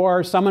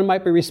 Or someone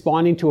might be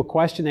responding to a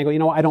question. They go, "You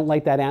know, I don't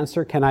like that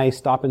answer. Can I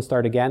stop and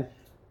start again?"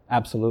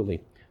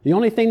 Absolutely. The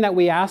only thing that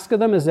we ask of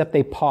them is that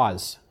they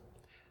pause.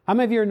 How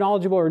many of you are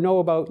knowledgeable or know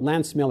about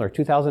Lance Miller,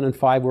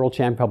 2005 World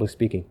Champion Public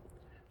Speaking?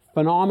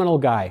 Phenomenal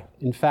guy.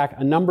 In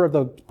fact, a number of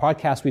the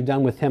podcasts we've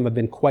done with him have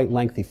been quite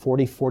lengthy,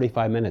 40,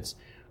 45 minutes.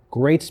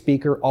 Great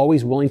speaker,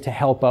 always willing to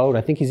help out. I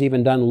think he's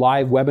even done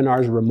live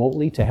webinars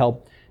remotely to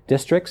help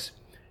districts.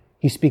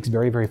 He speaks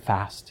very, very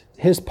fast.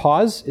 His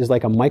pause is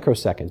like a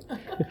microsecond.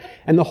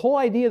 And the whole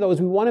idea, though,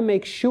 is we want to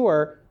make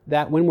sure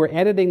that when we're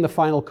editing the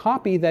final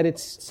copy that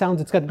it's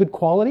got good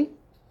quality.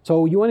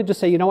 So you want to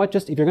just say, "You know what,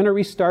 just if you're going to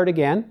restart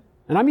again,"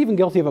 and I'm even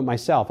guilty of it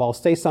myself. I'll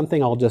say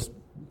something, I'll just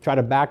try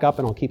to back up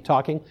and I'll keep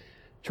talking.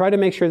 Try to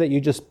make sure that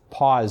you just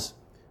pause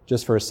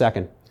just for a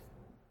second.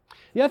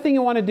 The other thing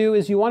you want to do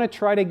is you want to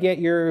try to get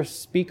your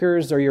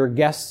speakers or your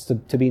guests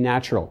to be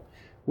natural.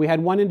 We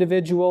had one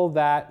individual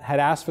that had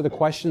asked for the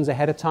questions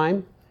ahead of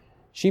time.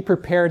 She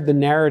prepared the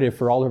narrative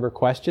for all of her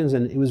questions,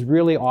 and it was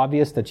really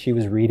obvious that she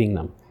was reading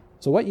them.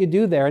 So what you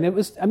do there, and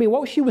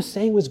what she was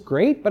saying was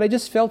great, but I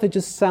just felt it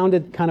just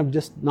sounded kind of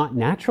just not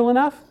natural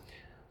enough.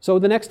 So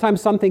the next time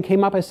something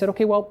came up, I said,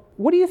 "Okay, well,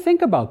 what do you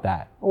think about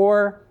that?"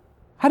 Or,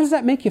 "How does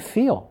that make you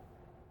feel?"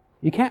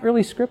 You can't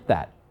really script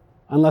that.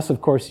 Unless,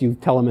 of course, you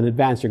tell them in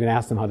advance, you're going to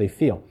ask them how they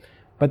feel.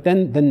 But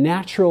then the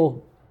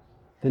natural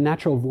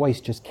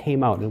voice just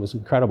came out, and it was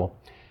incredible.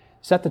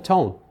 Set the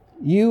tone.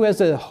 You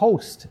as a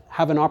host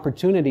have an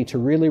opportunity to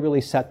really,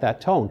 really set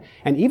that tone.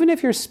 And even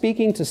if you're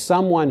speaking to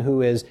someone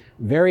who is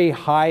very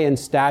high in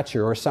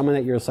stature, or someone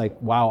that you're just like,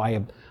 "Wow,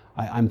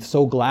 I'm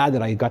so glad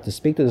that I got to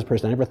speak to this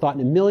person. I never thought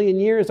in a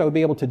million years I would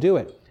be able to do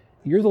it."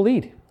 You're the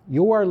lead.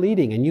 You are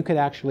leading, and you could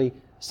actually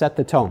set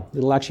the tone.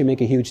 It'll actually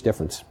make a huge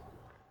difference.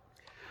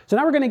 So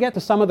now we're going to get to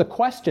some of the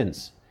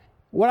questions.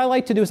 What I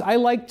like to do is I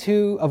like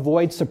to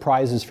avoid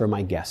surprises for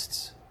my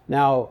guests.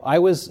 Now, I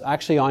was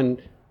actually on,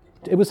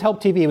 it was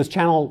Help TV, it was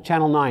Channel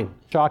 9,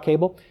 Shaw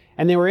Cable,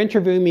 and they were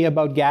interviewing me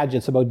about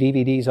gadgets, about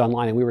DVDs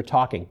online, and we were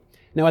talking.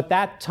 Now, at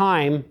that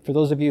time, for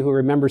those of you who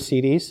remember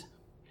CDs,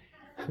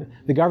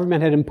 the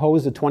government had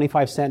imposed a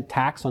 25-cent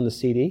tax on the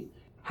CD.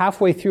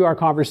 Halfway through our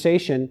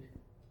conversation,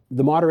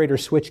 the moderator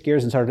switched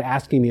gears and started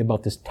asking me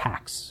about this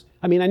tax.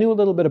 I mean, I knew a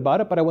little bit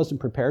about it, but I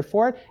wasn't prepared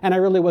for it, and I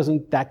really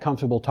wasn't that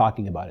comfortable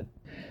talking about it.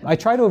 I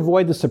try to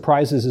avoid the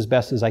surprises as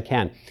best as I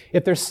can.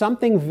 If there's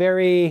something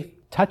very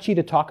touchy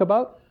to talk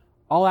about,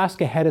 I'll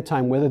ask ahead of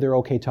time whether they're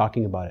okay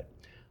talking about it.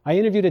 I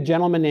interviewed a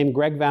gentleman named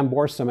Greg Van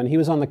Borsum, and he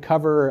was on the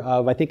cover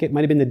of, I think it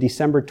might have been the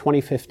December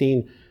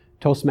 2015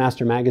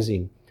 Toastmaster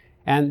magazine.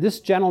 And this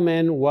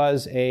gentleman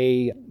was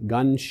a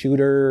gun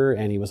shooter,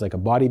 and he was like a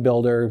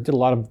bodybuilder, did a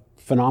lot of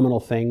phenomenal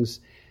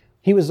things.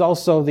 He was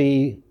also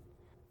the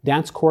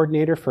dance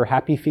coordinator for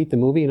Happy Feet, the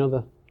movie,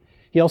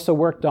 He also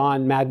worked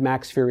on Mad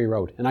Max Fury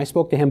Road, and I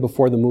spoke to him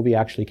before the movie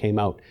actually came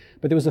out.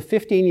 But there was a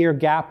 15-year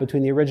gap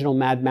between the original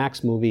Mad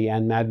Max movie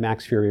and Mad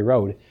Max Fury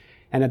Road.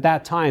 And at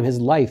that time, his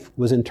life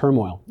was in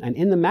turmoil. And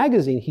in the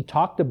magazine, he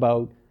talked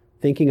about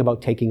thinking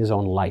about taking his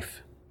own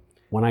life.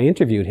 When I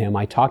interviewed him,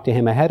 I talked to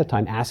him ahead of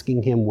time,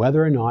 asking him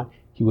whether or not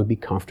he would be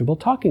comfortable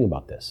talking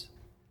about this.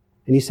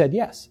 And he said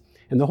yes.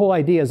 And the whole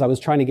idea is I was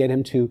trying to get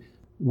him to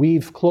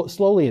weave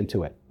slowly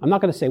into it. I'm not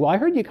going to say, well, I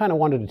heard you kind of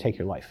wanted to take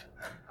your life.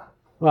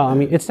 Well, I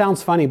mean, it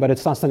sounds funny, but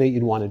it's not something that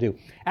you'd want to do.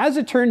 As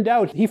it turned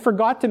out, he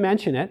forgot to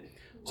mention it.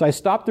 So I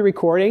stopped the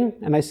recording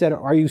and I said,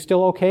 are you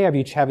still okay? Have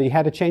you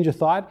had a change of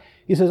thought?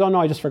 He says, oh no,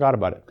 I just forgot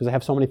about it because I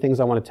have so many things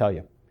I want to tell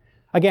you.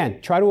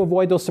 Again, try to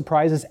avoid those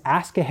surprises.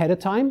 Ask ahead of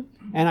time.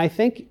 And I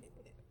think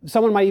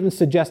someone might even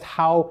suggest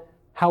how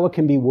it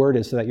can be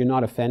worded so that you're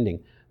not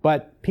offending.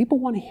 But people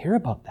want to hear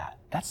about that.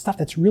 That's stuff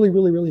that's really,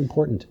 really, really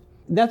important.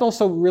 That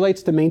also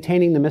relates to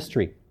maintaining the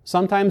mystery.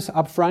 Sometimes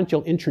up front,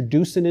 you'll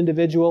introduce an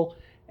individual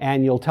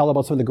and you'll tell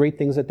about some of the great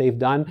things that they've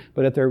done.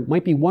 But if there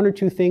might be one or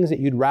two things that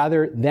you'd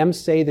rather them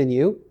say than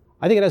you,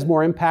 I think it has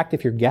more impact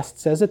if your guest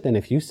says it than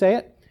if you say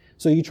it.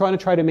 So you try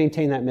to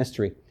maintain that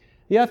mystery.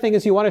 The other thing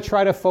is you want to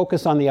try to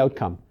focus on the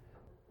outcome.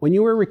 When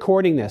you were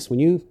recording this, when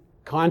you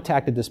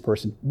contacted this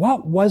person,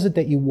 what was it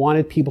that you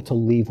wanted people to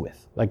leave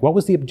with? Like, what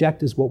was the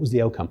objectives? What was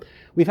the outcome?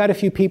 We've had a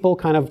few people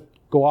kind of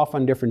go off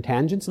on different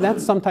tangents, and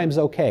that's sometimes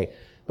okay.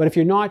 But if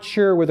you're not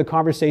sure where the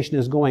conversation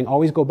is going,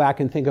 always go back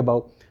and think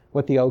about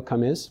what the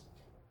outcome is.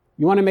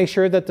 You want to make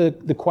sure that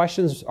the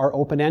questions are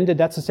open-ended.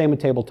 That's the same with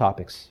table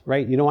topics,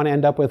 right? You don't want to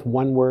end up with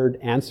one-word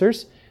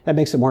answers. That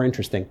makes it more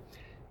interesting.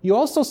 You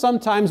also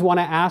sometimes want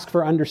to ask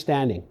for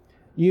understanding.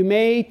 You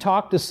may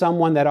talk to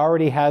someone that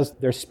already has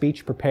their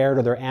speech prepared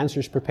or their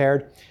answers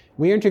prepared.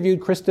 We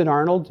interviewed Kristen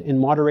Arnold in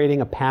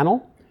moderating a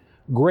panel.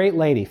 Great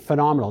lady,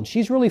 phenomenal.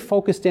 She's really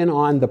focused in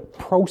on the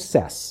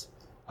process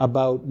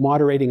about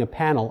moderating a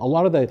panel, a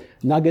lot of the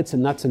nuggets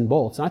and nuts and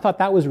bolts. And I thought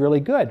that was really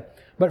good.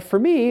 But for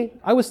me,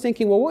 I was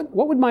thinking, well,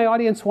 what would my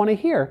audience want to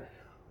hear?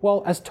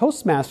 Well, as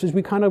Toastmasters,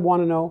 we kind of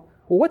want to know,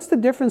 well, what's the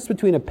difference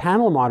between a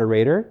panel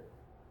moderator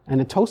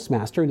and a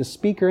Toastmaster and a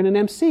speaker and an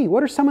MC?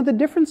 What are some of the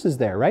differences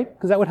there, right?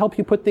 Because that would help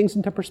you put things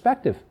into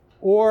perspective.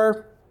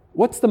 Or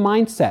what's the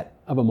mindset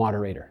of a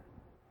moderator?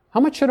 How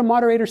much should a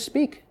moderator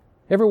speak?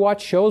 Ever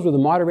watch shows where the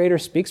moderator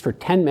speaks for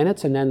 10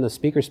 minutes and then the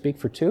speaker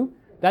speaks for 2?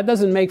 That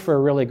doesn't make for a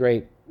really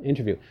great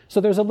interview.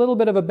 So there's a little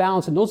bit of a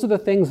balance, and those are the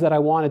things that I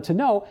wanted to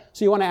know,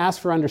 so you want to ask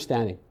for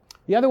understanding.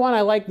 The other one I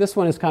like, this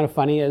one is kind of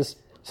funny, is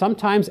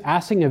sometimes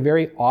asking a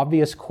very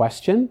obvious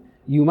question,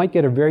 you might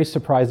get a very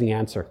surprising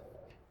answer.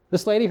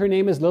 This lady, her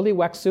name is Lily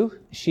Wexu.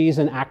 She's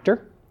an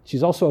actor.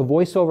 She's also a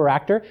voiceover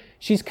actor.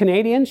 She's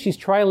Canadian, she's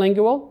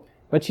trilingual,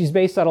 but she's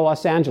based out of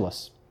Los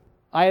Angeles.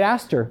 I had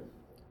asked her,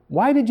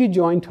 why did you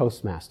join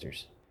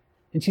Toastmasters?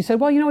 And she said,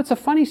 well, it's a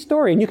funny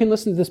story, and you can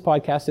listen to this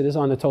podcast. It is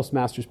on the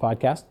Toastmasters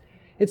podcast.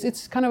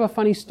 It's kind of a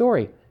funny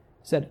story.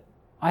 Said,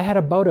 I had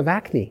a bout of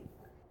acne.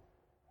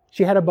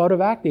 She had a bout of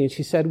acne, and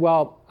she said,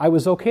 well, I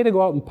was okay to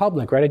go out in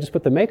public, right? I just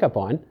put the makeup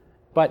on,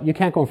 but you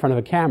can't go in front of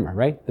a camera,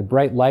 right? The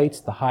bright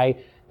lights, the high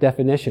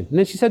definition. And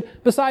then she said,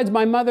 besides,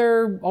 my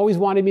mother always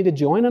wanted me to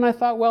join, and I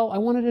thought, well, I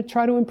wanted to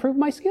try to improve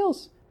my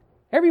skills.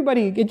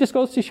 It just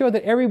goes to show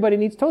that everybody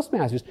needs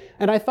Toastmasters.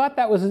 And I thought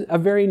that was a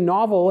very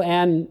novel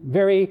and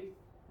very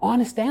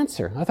honest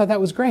answer. I thought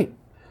that was great.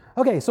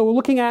 Okay, so we're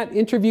looking at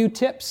interview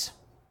tips.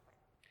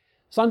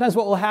 Sometimes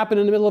what will happen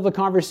in the middle of a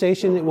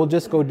conversation, it will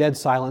just go dead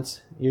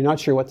silence. You're not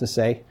sure what to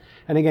say.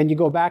 And again, you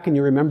go back and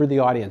you remember the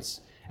audience.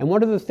 And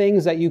one of the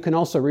things that you can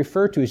also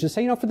refer to is just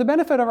say, for the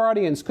benefit of our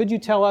audience, could you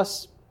tell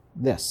us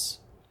this?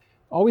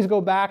 Always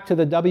go back to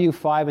the W,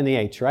 5, and the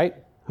H, right?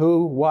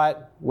 Who,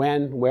 what,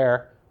 when,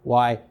 where,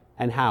 why,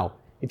 and how.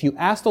 If you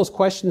ask those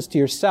questions to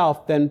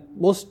yourself, then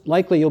most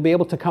likely you'll be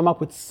able to come up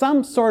with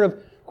some sort of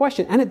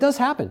question. And it does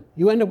happen.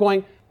 You end up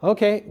going,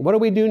 okay, what do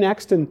we do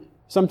next? And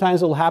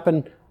sometimes it'll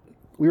happen.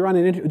 We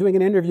were doing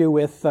an interview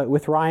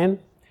with Ryan.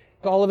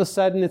 All of a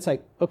sudden, it's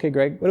like, okay,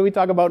 Greg, what do we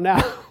talk about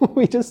now?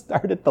 We just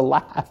started to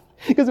laugh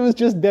because it was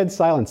just dead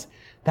silence.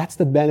 That's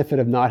the benefit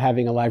of not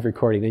having a live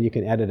recording. Then you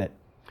can edit it.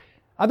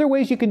 Other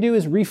ways you can do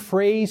is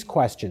rephrase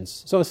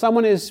questions. So if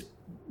someone is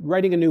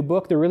writing a new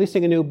book, they're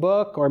releasing a new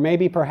book, or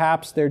maybe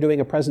perhaps they're doing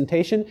a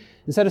presentation,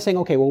 instead of saying,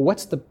 okay, well,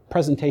 what's the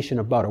presentation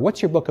about? Or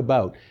what's your book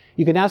about?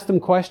 You can ask them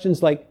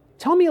questions like,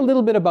 tell me a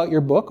little bit about your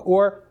book,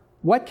 or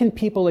what can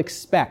people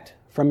expect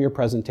from your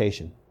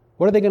presentation?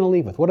 What are they going to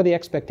leave with? What are the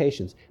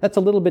expectations? That's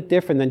a little bit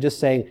different than just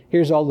saying,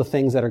 here's all the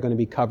things that are going to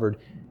be covered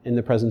in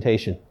the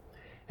presentation.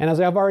 And as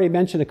I've already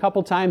mentioned a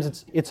couple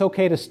times, it's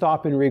okay to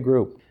stop and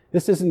regroup.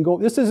 This isn't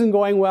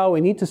going well.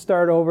 We need to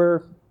start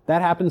over.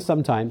 That happens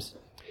sometimes.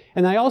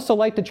 And I also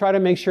like to try to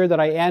make sure that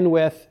I end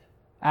with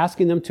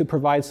asking them to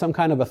provide some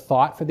kind of a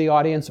thought for the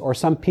audience or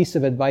some piece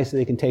of advice that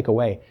they can take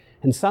away.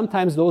 And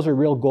sometimes those are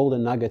real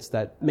golden nuggets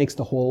that makes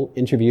the whole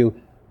interview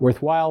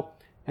worthwhile.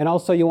 And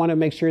also you want to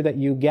make sure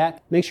you get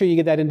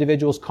that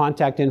individual's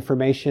contact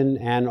information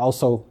and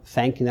also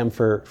thanking them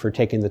for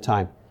taking the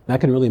time. That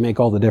can really make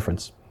all the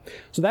difference.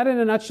 So that in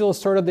a nutshell is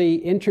sort of the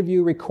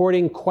interview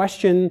recording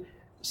question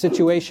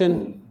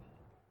situation.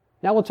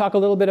 Now we'll talk a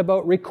little bit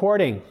about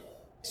recording.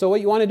 So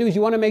what you want to do is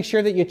you want to make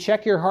sure that you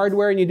check your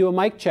hardware and you do a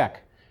mic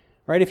check.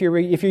 Right? If you're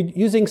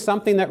using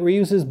something that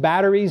reuses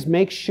batteries,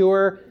 make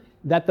sure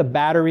that the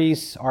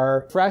batteries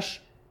are fresh.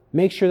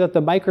 Make sure that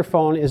the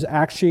microphone is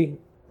actually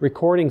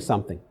recording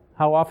something.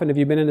 How often have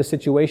you been in a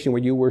situation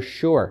where you were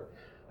sure?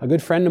 A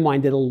good friend of mine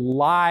did a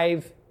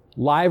live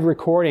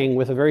recording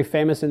with a very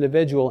famous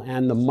individual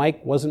and the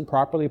mic wasn't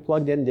properly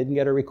plugged in, didn't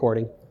get a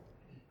recording.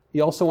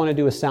 You also want to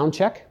do a sound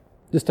check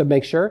just to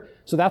make sure.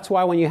 So that's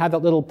why when you have that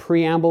little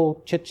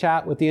preamble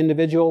chit-chat with the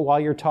individual while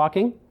you're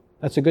talking,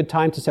 that's a good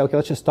time to say, okay,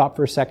 let's just stop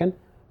for a second,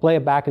 play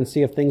it back and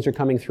see if things are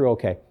coming through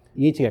okay.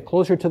 You need to get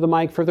closer to the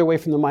mic, further away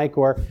from the mic,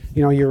 or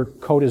your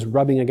coat is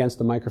rubbing against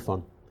the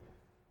microphone.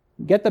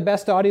 Get the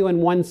best audio in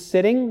one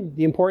sitting.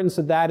 The importance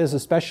of that is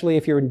especially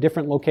if you're in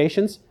different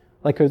locations.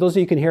 Like those of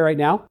you can hear right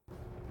now,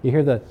 you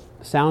hear the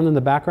sound in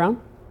the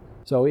background.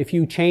 So if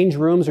you change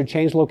rooms or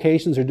change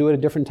locations or do it at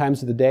different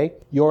times of the day,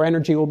 your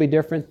energy will be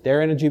different, their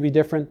energy will be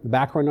different, the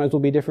background noise will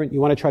be different. You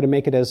want to try to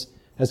make it as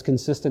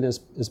consistent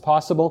as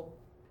possible.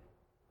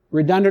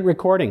 Redundant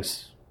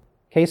recordings.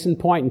 Case in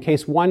point, in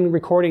case one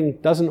recording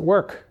doesn't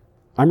work.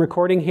 I'm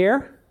recording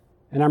here,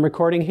 and I'm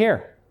recording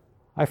here.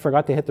 I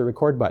forgot to hit the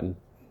record button.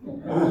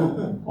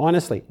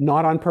 Honestly,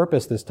 not on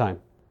purpose this time.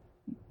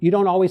 You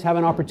don't always have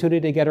an opportunity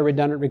to get a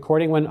redundant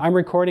recording. When I'm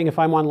recording, if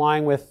I'm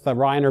online with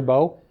Ryan or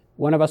Bo,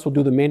 one of us will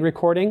do the main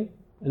recording,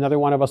 another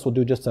one of us will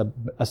do just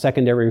a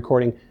secondary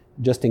recording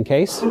just in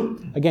case.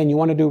 Again, you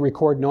want to do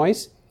record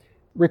noise.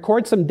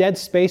 Record some dead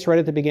space right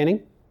at the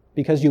beginning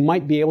because you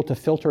might be able to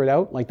filter it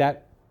out, like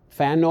that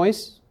fan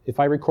noise. If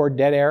I record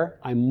dead air,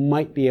 I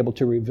might be able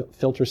to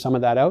filter some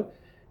of that out.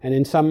 And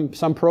in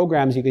some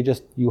programs,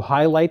 you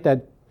highlight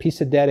that piece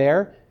of dead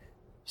air,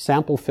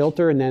 sample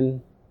filter, and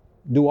then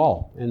do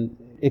all. And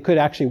it could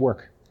actually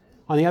work.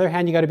 On the other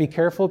hand, you got to be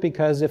careful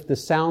because if the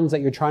sounds that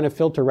you're trying to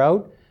filter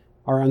out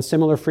are on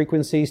similar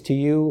frequencies to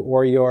you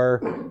or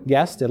your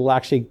guest, it'll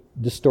actually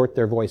distort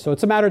their voice. So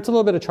it's a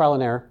little bit of trial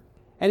and error.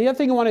 And the other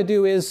thing you want to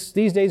do is,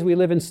 these days we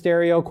live in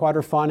stereo,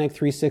 quadraphonic,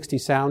 360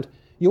 sound.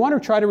 You want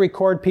to try to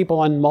record people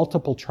on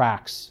multiple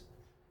tracks.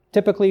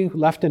 Typically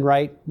left and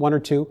right, one or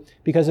two,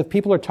 because if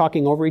people are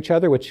talking over each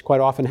other, which quite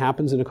often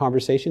happens in a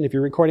conversation, if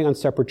you're recording on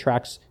separate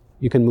tracks,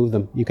 you can move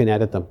them, you can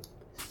edit them.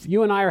 If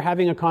you and I are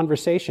having a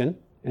conversation,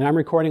 and I'm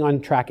recording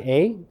on track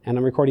A, and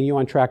I'm recording you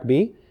on track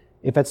B,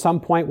 if at some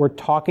point we're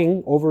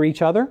talking over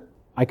each other,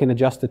 I can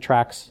adjust the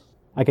tracks.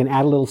 I can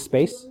add a little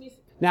space.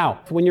 Now,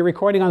 when you're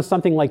recording on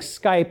something like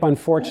Skype,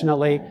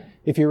 unfortunately,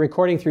 if you're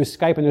recording through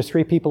Skype and there's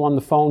 3 people on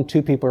the phone,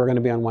 2 people are going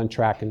to be on one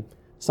track, and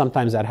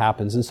sometimes that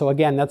happens. And so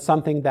again, that's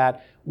something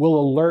that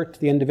will alert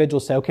the individual,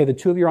 say, okay, the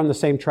 2 of you are on the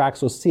same track,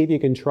 so see if you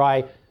can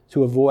try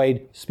to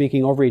avoid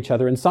speaking over each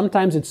other. And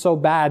sometimes it's so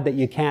bad that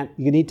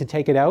you need to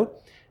take it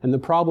out. And the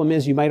problem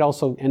is you might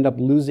also end up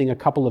losing a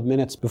couple of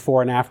minutes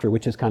before and after,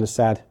 which is kind of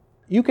sad.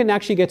 You can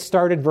actually get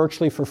started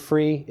virtually for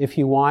free if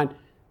you want.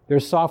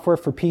 There's software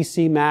for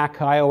PC, Mac,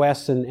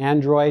 iOS, and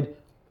Android.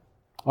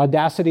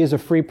 Audacity is a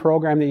free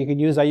program that you can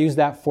use. I use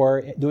that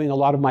for doing a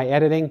lot of my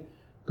editing.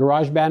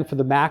 GarageBand for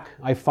the Mac.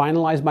 I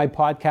finalized my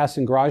podcast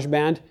in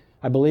GarageBand.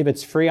 I believe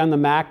it's free on the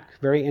Mac,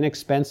 very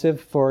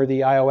inexpensive for the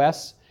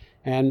iOS.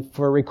 And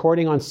for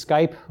recording on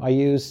Skype, I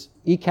use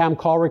Ecamm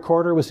Call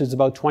Recorder, which is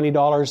about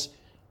 $20.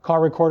 Call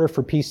Recorder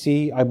for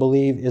PC, I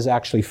believe, is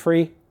actually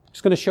free.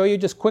 Just going to show you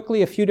just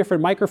quickly a few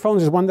different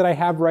microphones. There's one that I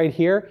have right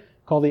here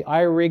called the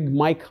iRig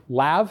Mic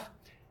Lav.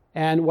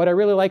 And what I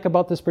really like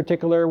about this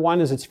particular one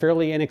is it's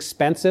fairly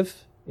inexpensive.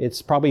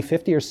 It's probably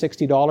 $50 or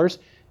 $60,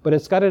 but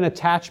it's got an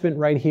attachment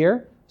right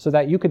here so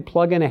that you could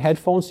plug in a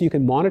headphone so you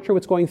can monitor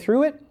what's going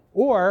through it,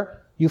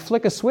 or you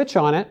flick a switch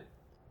on it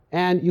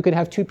and you could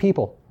have 2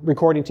 people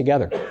recording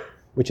together,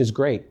 which is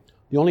great.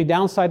 The only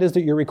downside is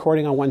that you're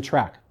recording on one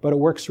track, but it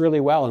works really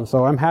well. And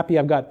so I'm happy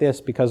I've got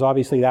this because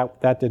obviously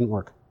that didn't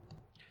work.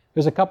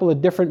 There's a couple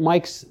of different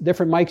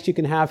mics you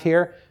can have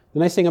here. The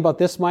nice thing about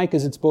this mic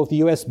is it's both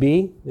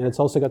USB and it's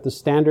also got the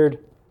standard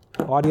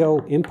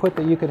audio input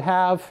that you could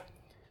have.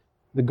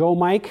 The Go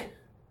mic,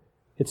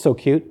 it's so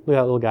cute. Look at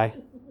that little guy.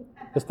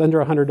 just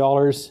under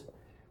 $100.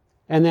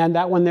 And then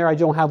that one there I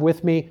don't have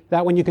with me.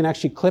 That one you can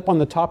actually clip on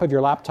the top of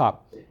your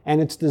laptop.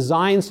 And it's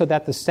designed so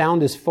that the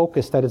sound is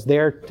focused, that it's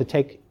there to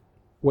take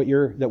what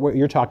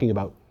you're talking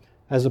about,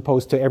 as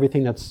opposed to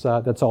everything that's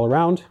all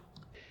around.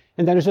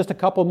 And then there's just a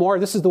couple more.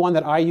 This is the one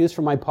that I use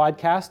for my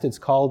podcast. It's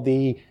called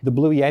the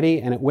Blue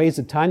Yeti, and it weighs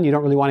a ton. You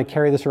don't really want to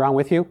carry this around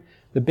with you.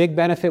 The big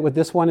benefit with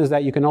this one is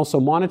that you can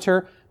also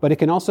monitor, but it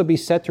can also be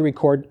set to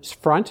record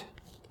front,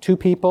 2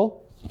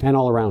 people, and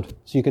all around.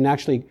 So you can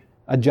actually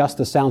adjust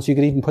the sound. So you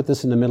can even put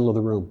this in the middle of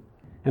the room.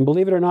 And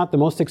believe it or not, the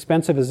most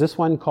expensive is this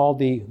one called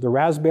the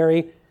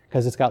Raspberry,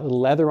 because it's got little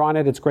leather on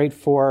it. It's great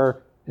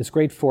for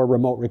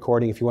remote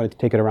recording if you want to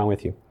take it around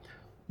with you.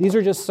 These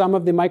are just some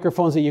of the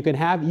microphones that you can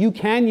have. You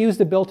can use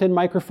the built-in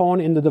microphone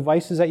in the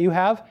devices that you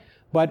have,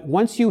 but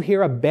once you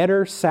hear a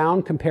better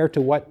sound compared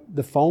to what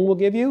the phone will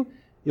give you,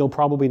 you'll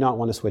probably not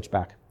want to switch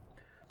back.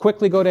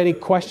 Quickly go to any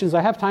questions.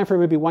 I have time for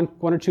maybe one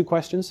or two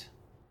questions.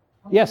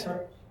 Yes? How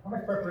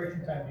much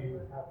preparation time do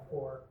you have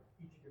for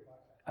each of your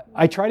podcasts?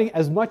 I try to get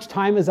as much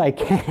time as I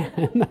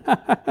can.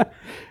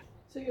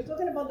 So you're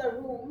talking about the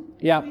room.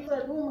 Yeah.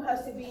 The room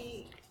has to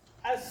be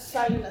as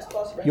silent as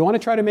possible. You want to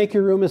try to make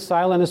your room as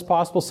silent as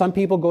possible. Some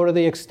people go to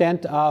the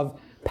extent of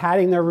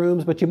padding their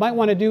rooms. What you might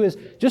want to do is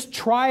just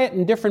try it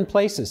in different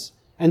places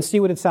and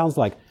see what it sounds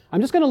like. I'm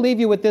just going to leave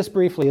you with this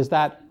briefly, is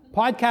that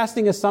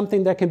podcasting is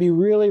something that can be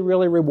really,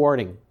 really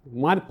rewarding.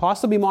 Might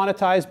possibly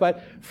monetized,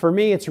 but for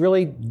me, it's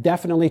really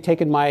definitely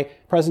taken my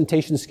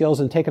presentation skills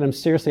and taken them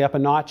seriously up a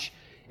notch.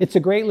 It's a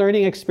great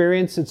learning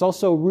experience. It's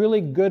also a really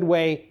good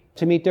way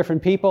to meet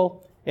different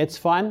people. It's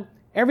fun.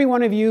 Every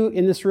one of you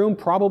in this room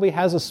probably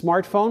has a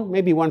smartphone.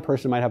 Maybe one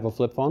person might have a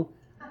flip phone.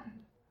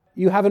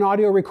 You have an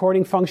audio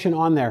recording function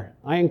on there.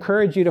 I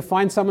encourage you to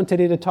find someone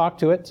today to talk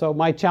to it. So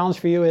my challenge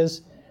for you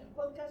is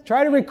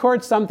try to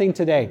record something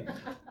today.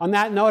 On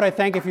that note, I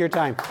thank you for your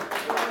time.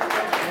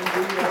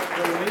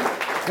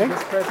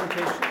 This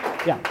presentation.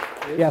 Yeah.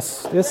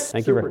 Yes. This.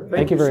 Thank you.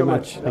 Thank you very so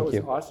much. That Thank was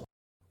you. awesome.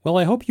 Well,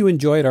 I hope you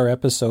enjoyed our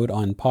episode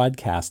on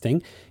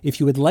podcasting. If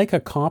you would like a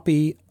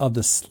copy of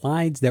the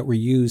slides that were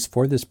used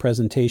for this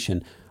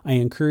presentation, I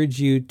encourage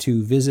you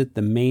to visit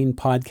the main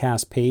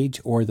podcast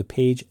page or the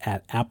page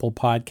at Apple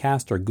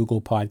Podcast or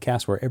Google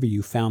Podcast, wherever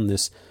you found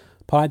this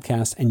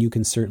podcast, and you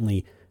can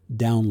certainly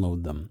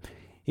download them.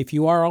 If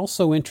you are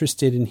also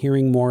interested in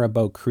hearing more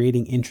about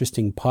creating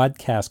interesting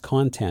podcast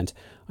content,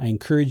 I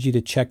encourage you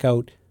to check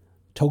out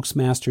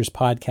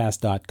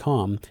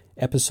ToastmastersPodcast.com,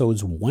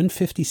 episodes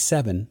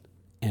 157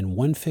 and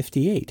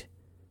 158,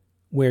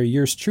 where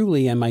yours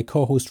truly and my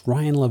co-host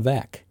Ryan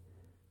Levesque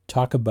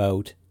talk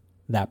about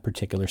that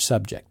particular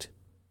subject.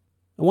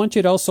 I want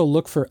you to also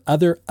look for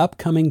other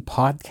upcoming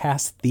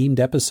podcast-themed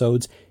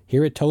episodes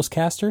here at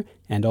Toastcaster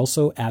and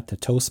also at the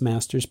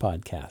Toastmasters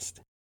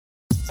Podcast.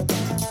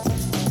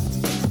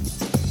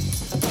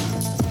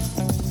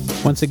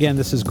 Once again,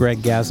 this is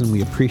Greg Gazin.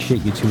 We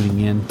appreciate you tuning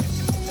in.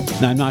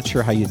 Now, I'm not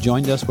sure how you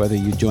joined us, whether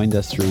you joined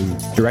us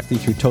directly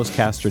through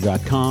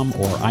Toastcaster.com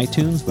or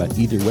iTunes, but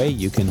either way,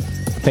 you can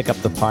pick up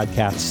the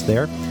podcasts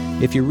there.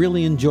 If you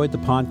really enjoyed the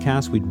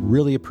podcast, we'd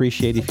really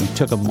appreciate if you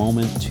took a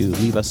moment to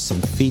leave us some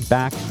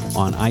feedback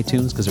on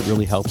iTunes, because it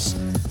really helps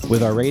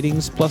with our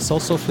ratings. Plus,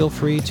 also feel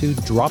free to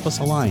drop us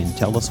a line.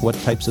 Tell us what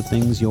types of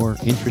things you're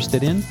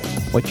interested in,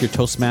 what your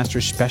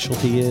Toastmasters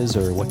specialty is,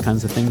 or what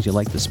kinds of things you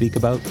like to speak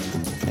about.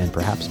 And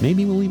perhaps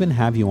maybe we'll even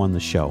have you on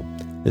the show.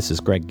 This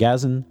is Greg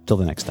Gazin. Till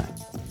the next time.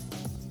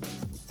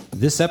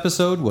 This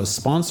episode was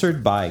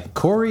sponsored by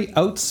Corey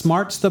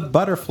Outsmarts the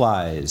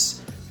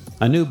Butterflies,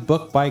 a new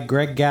book by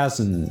Greg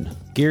Gazin,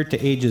 geared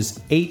to ages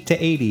 8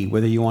 to 80.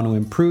 Whether you want to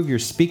improve your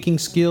speaking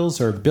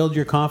skills or build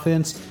your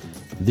confidence,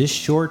 this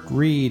short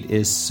read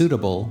is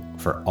suitable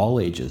for all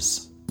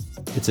ages.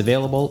 It's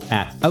available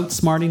at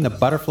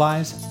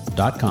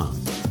outsmartingthebutterflies.com.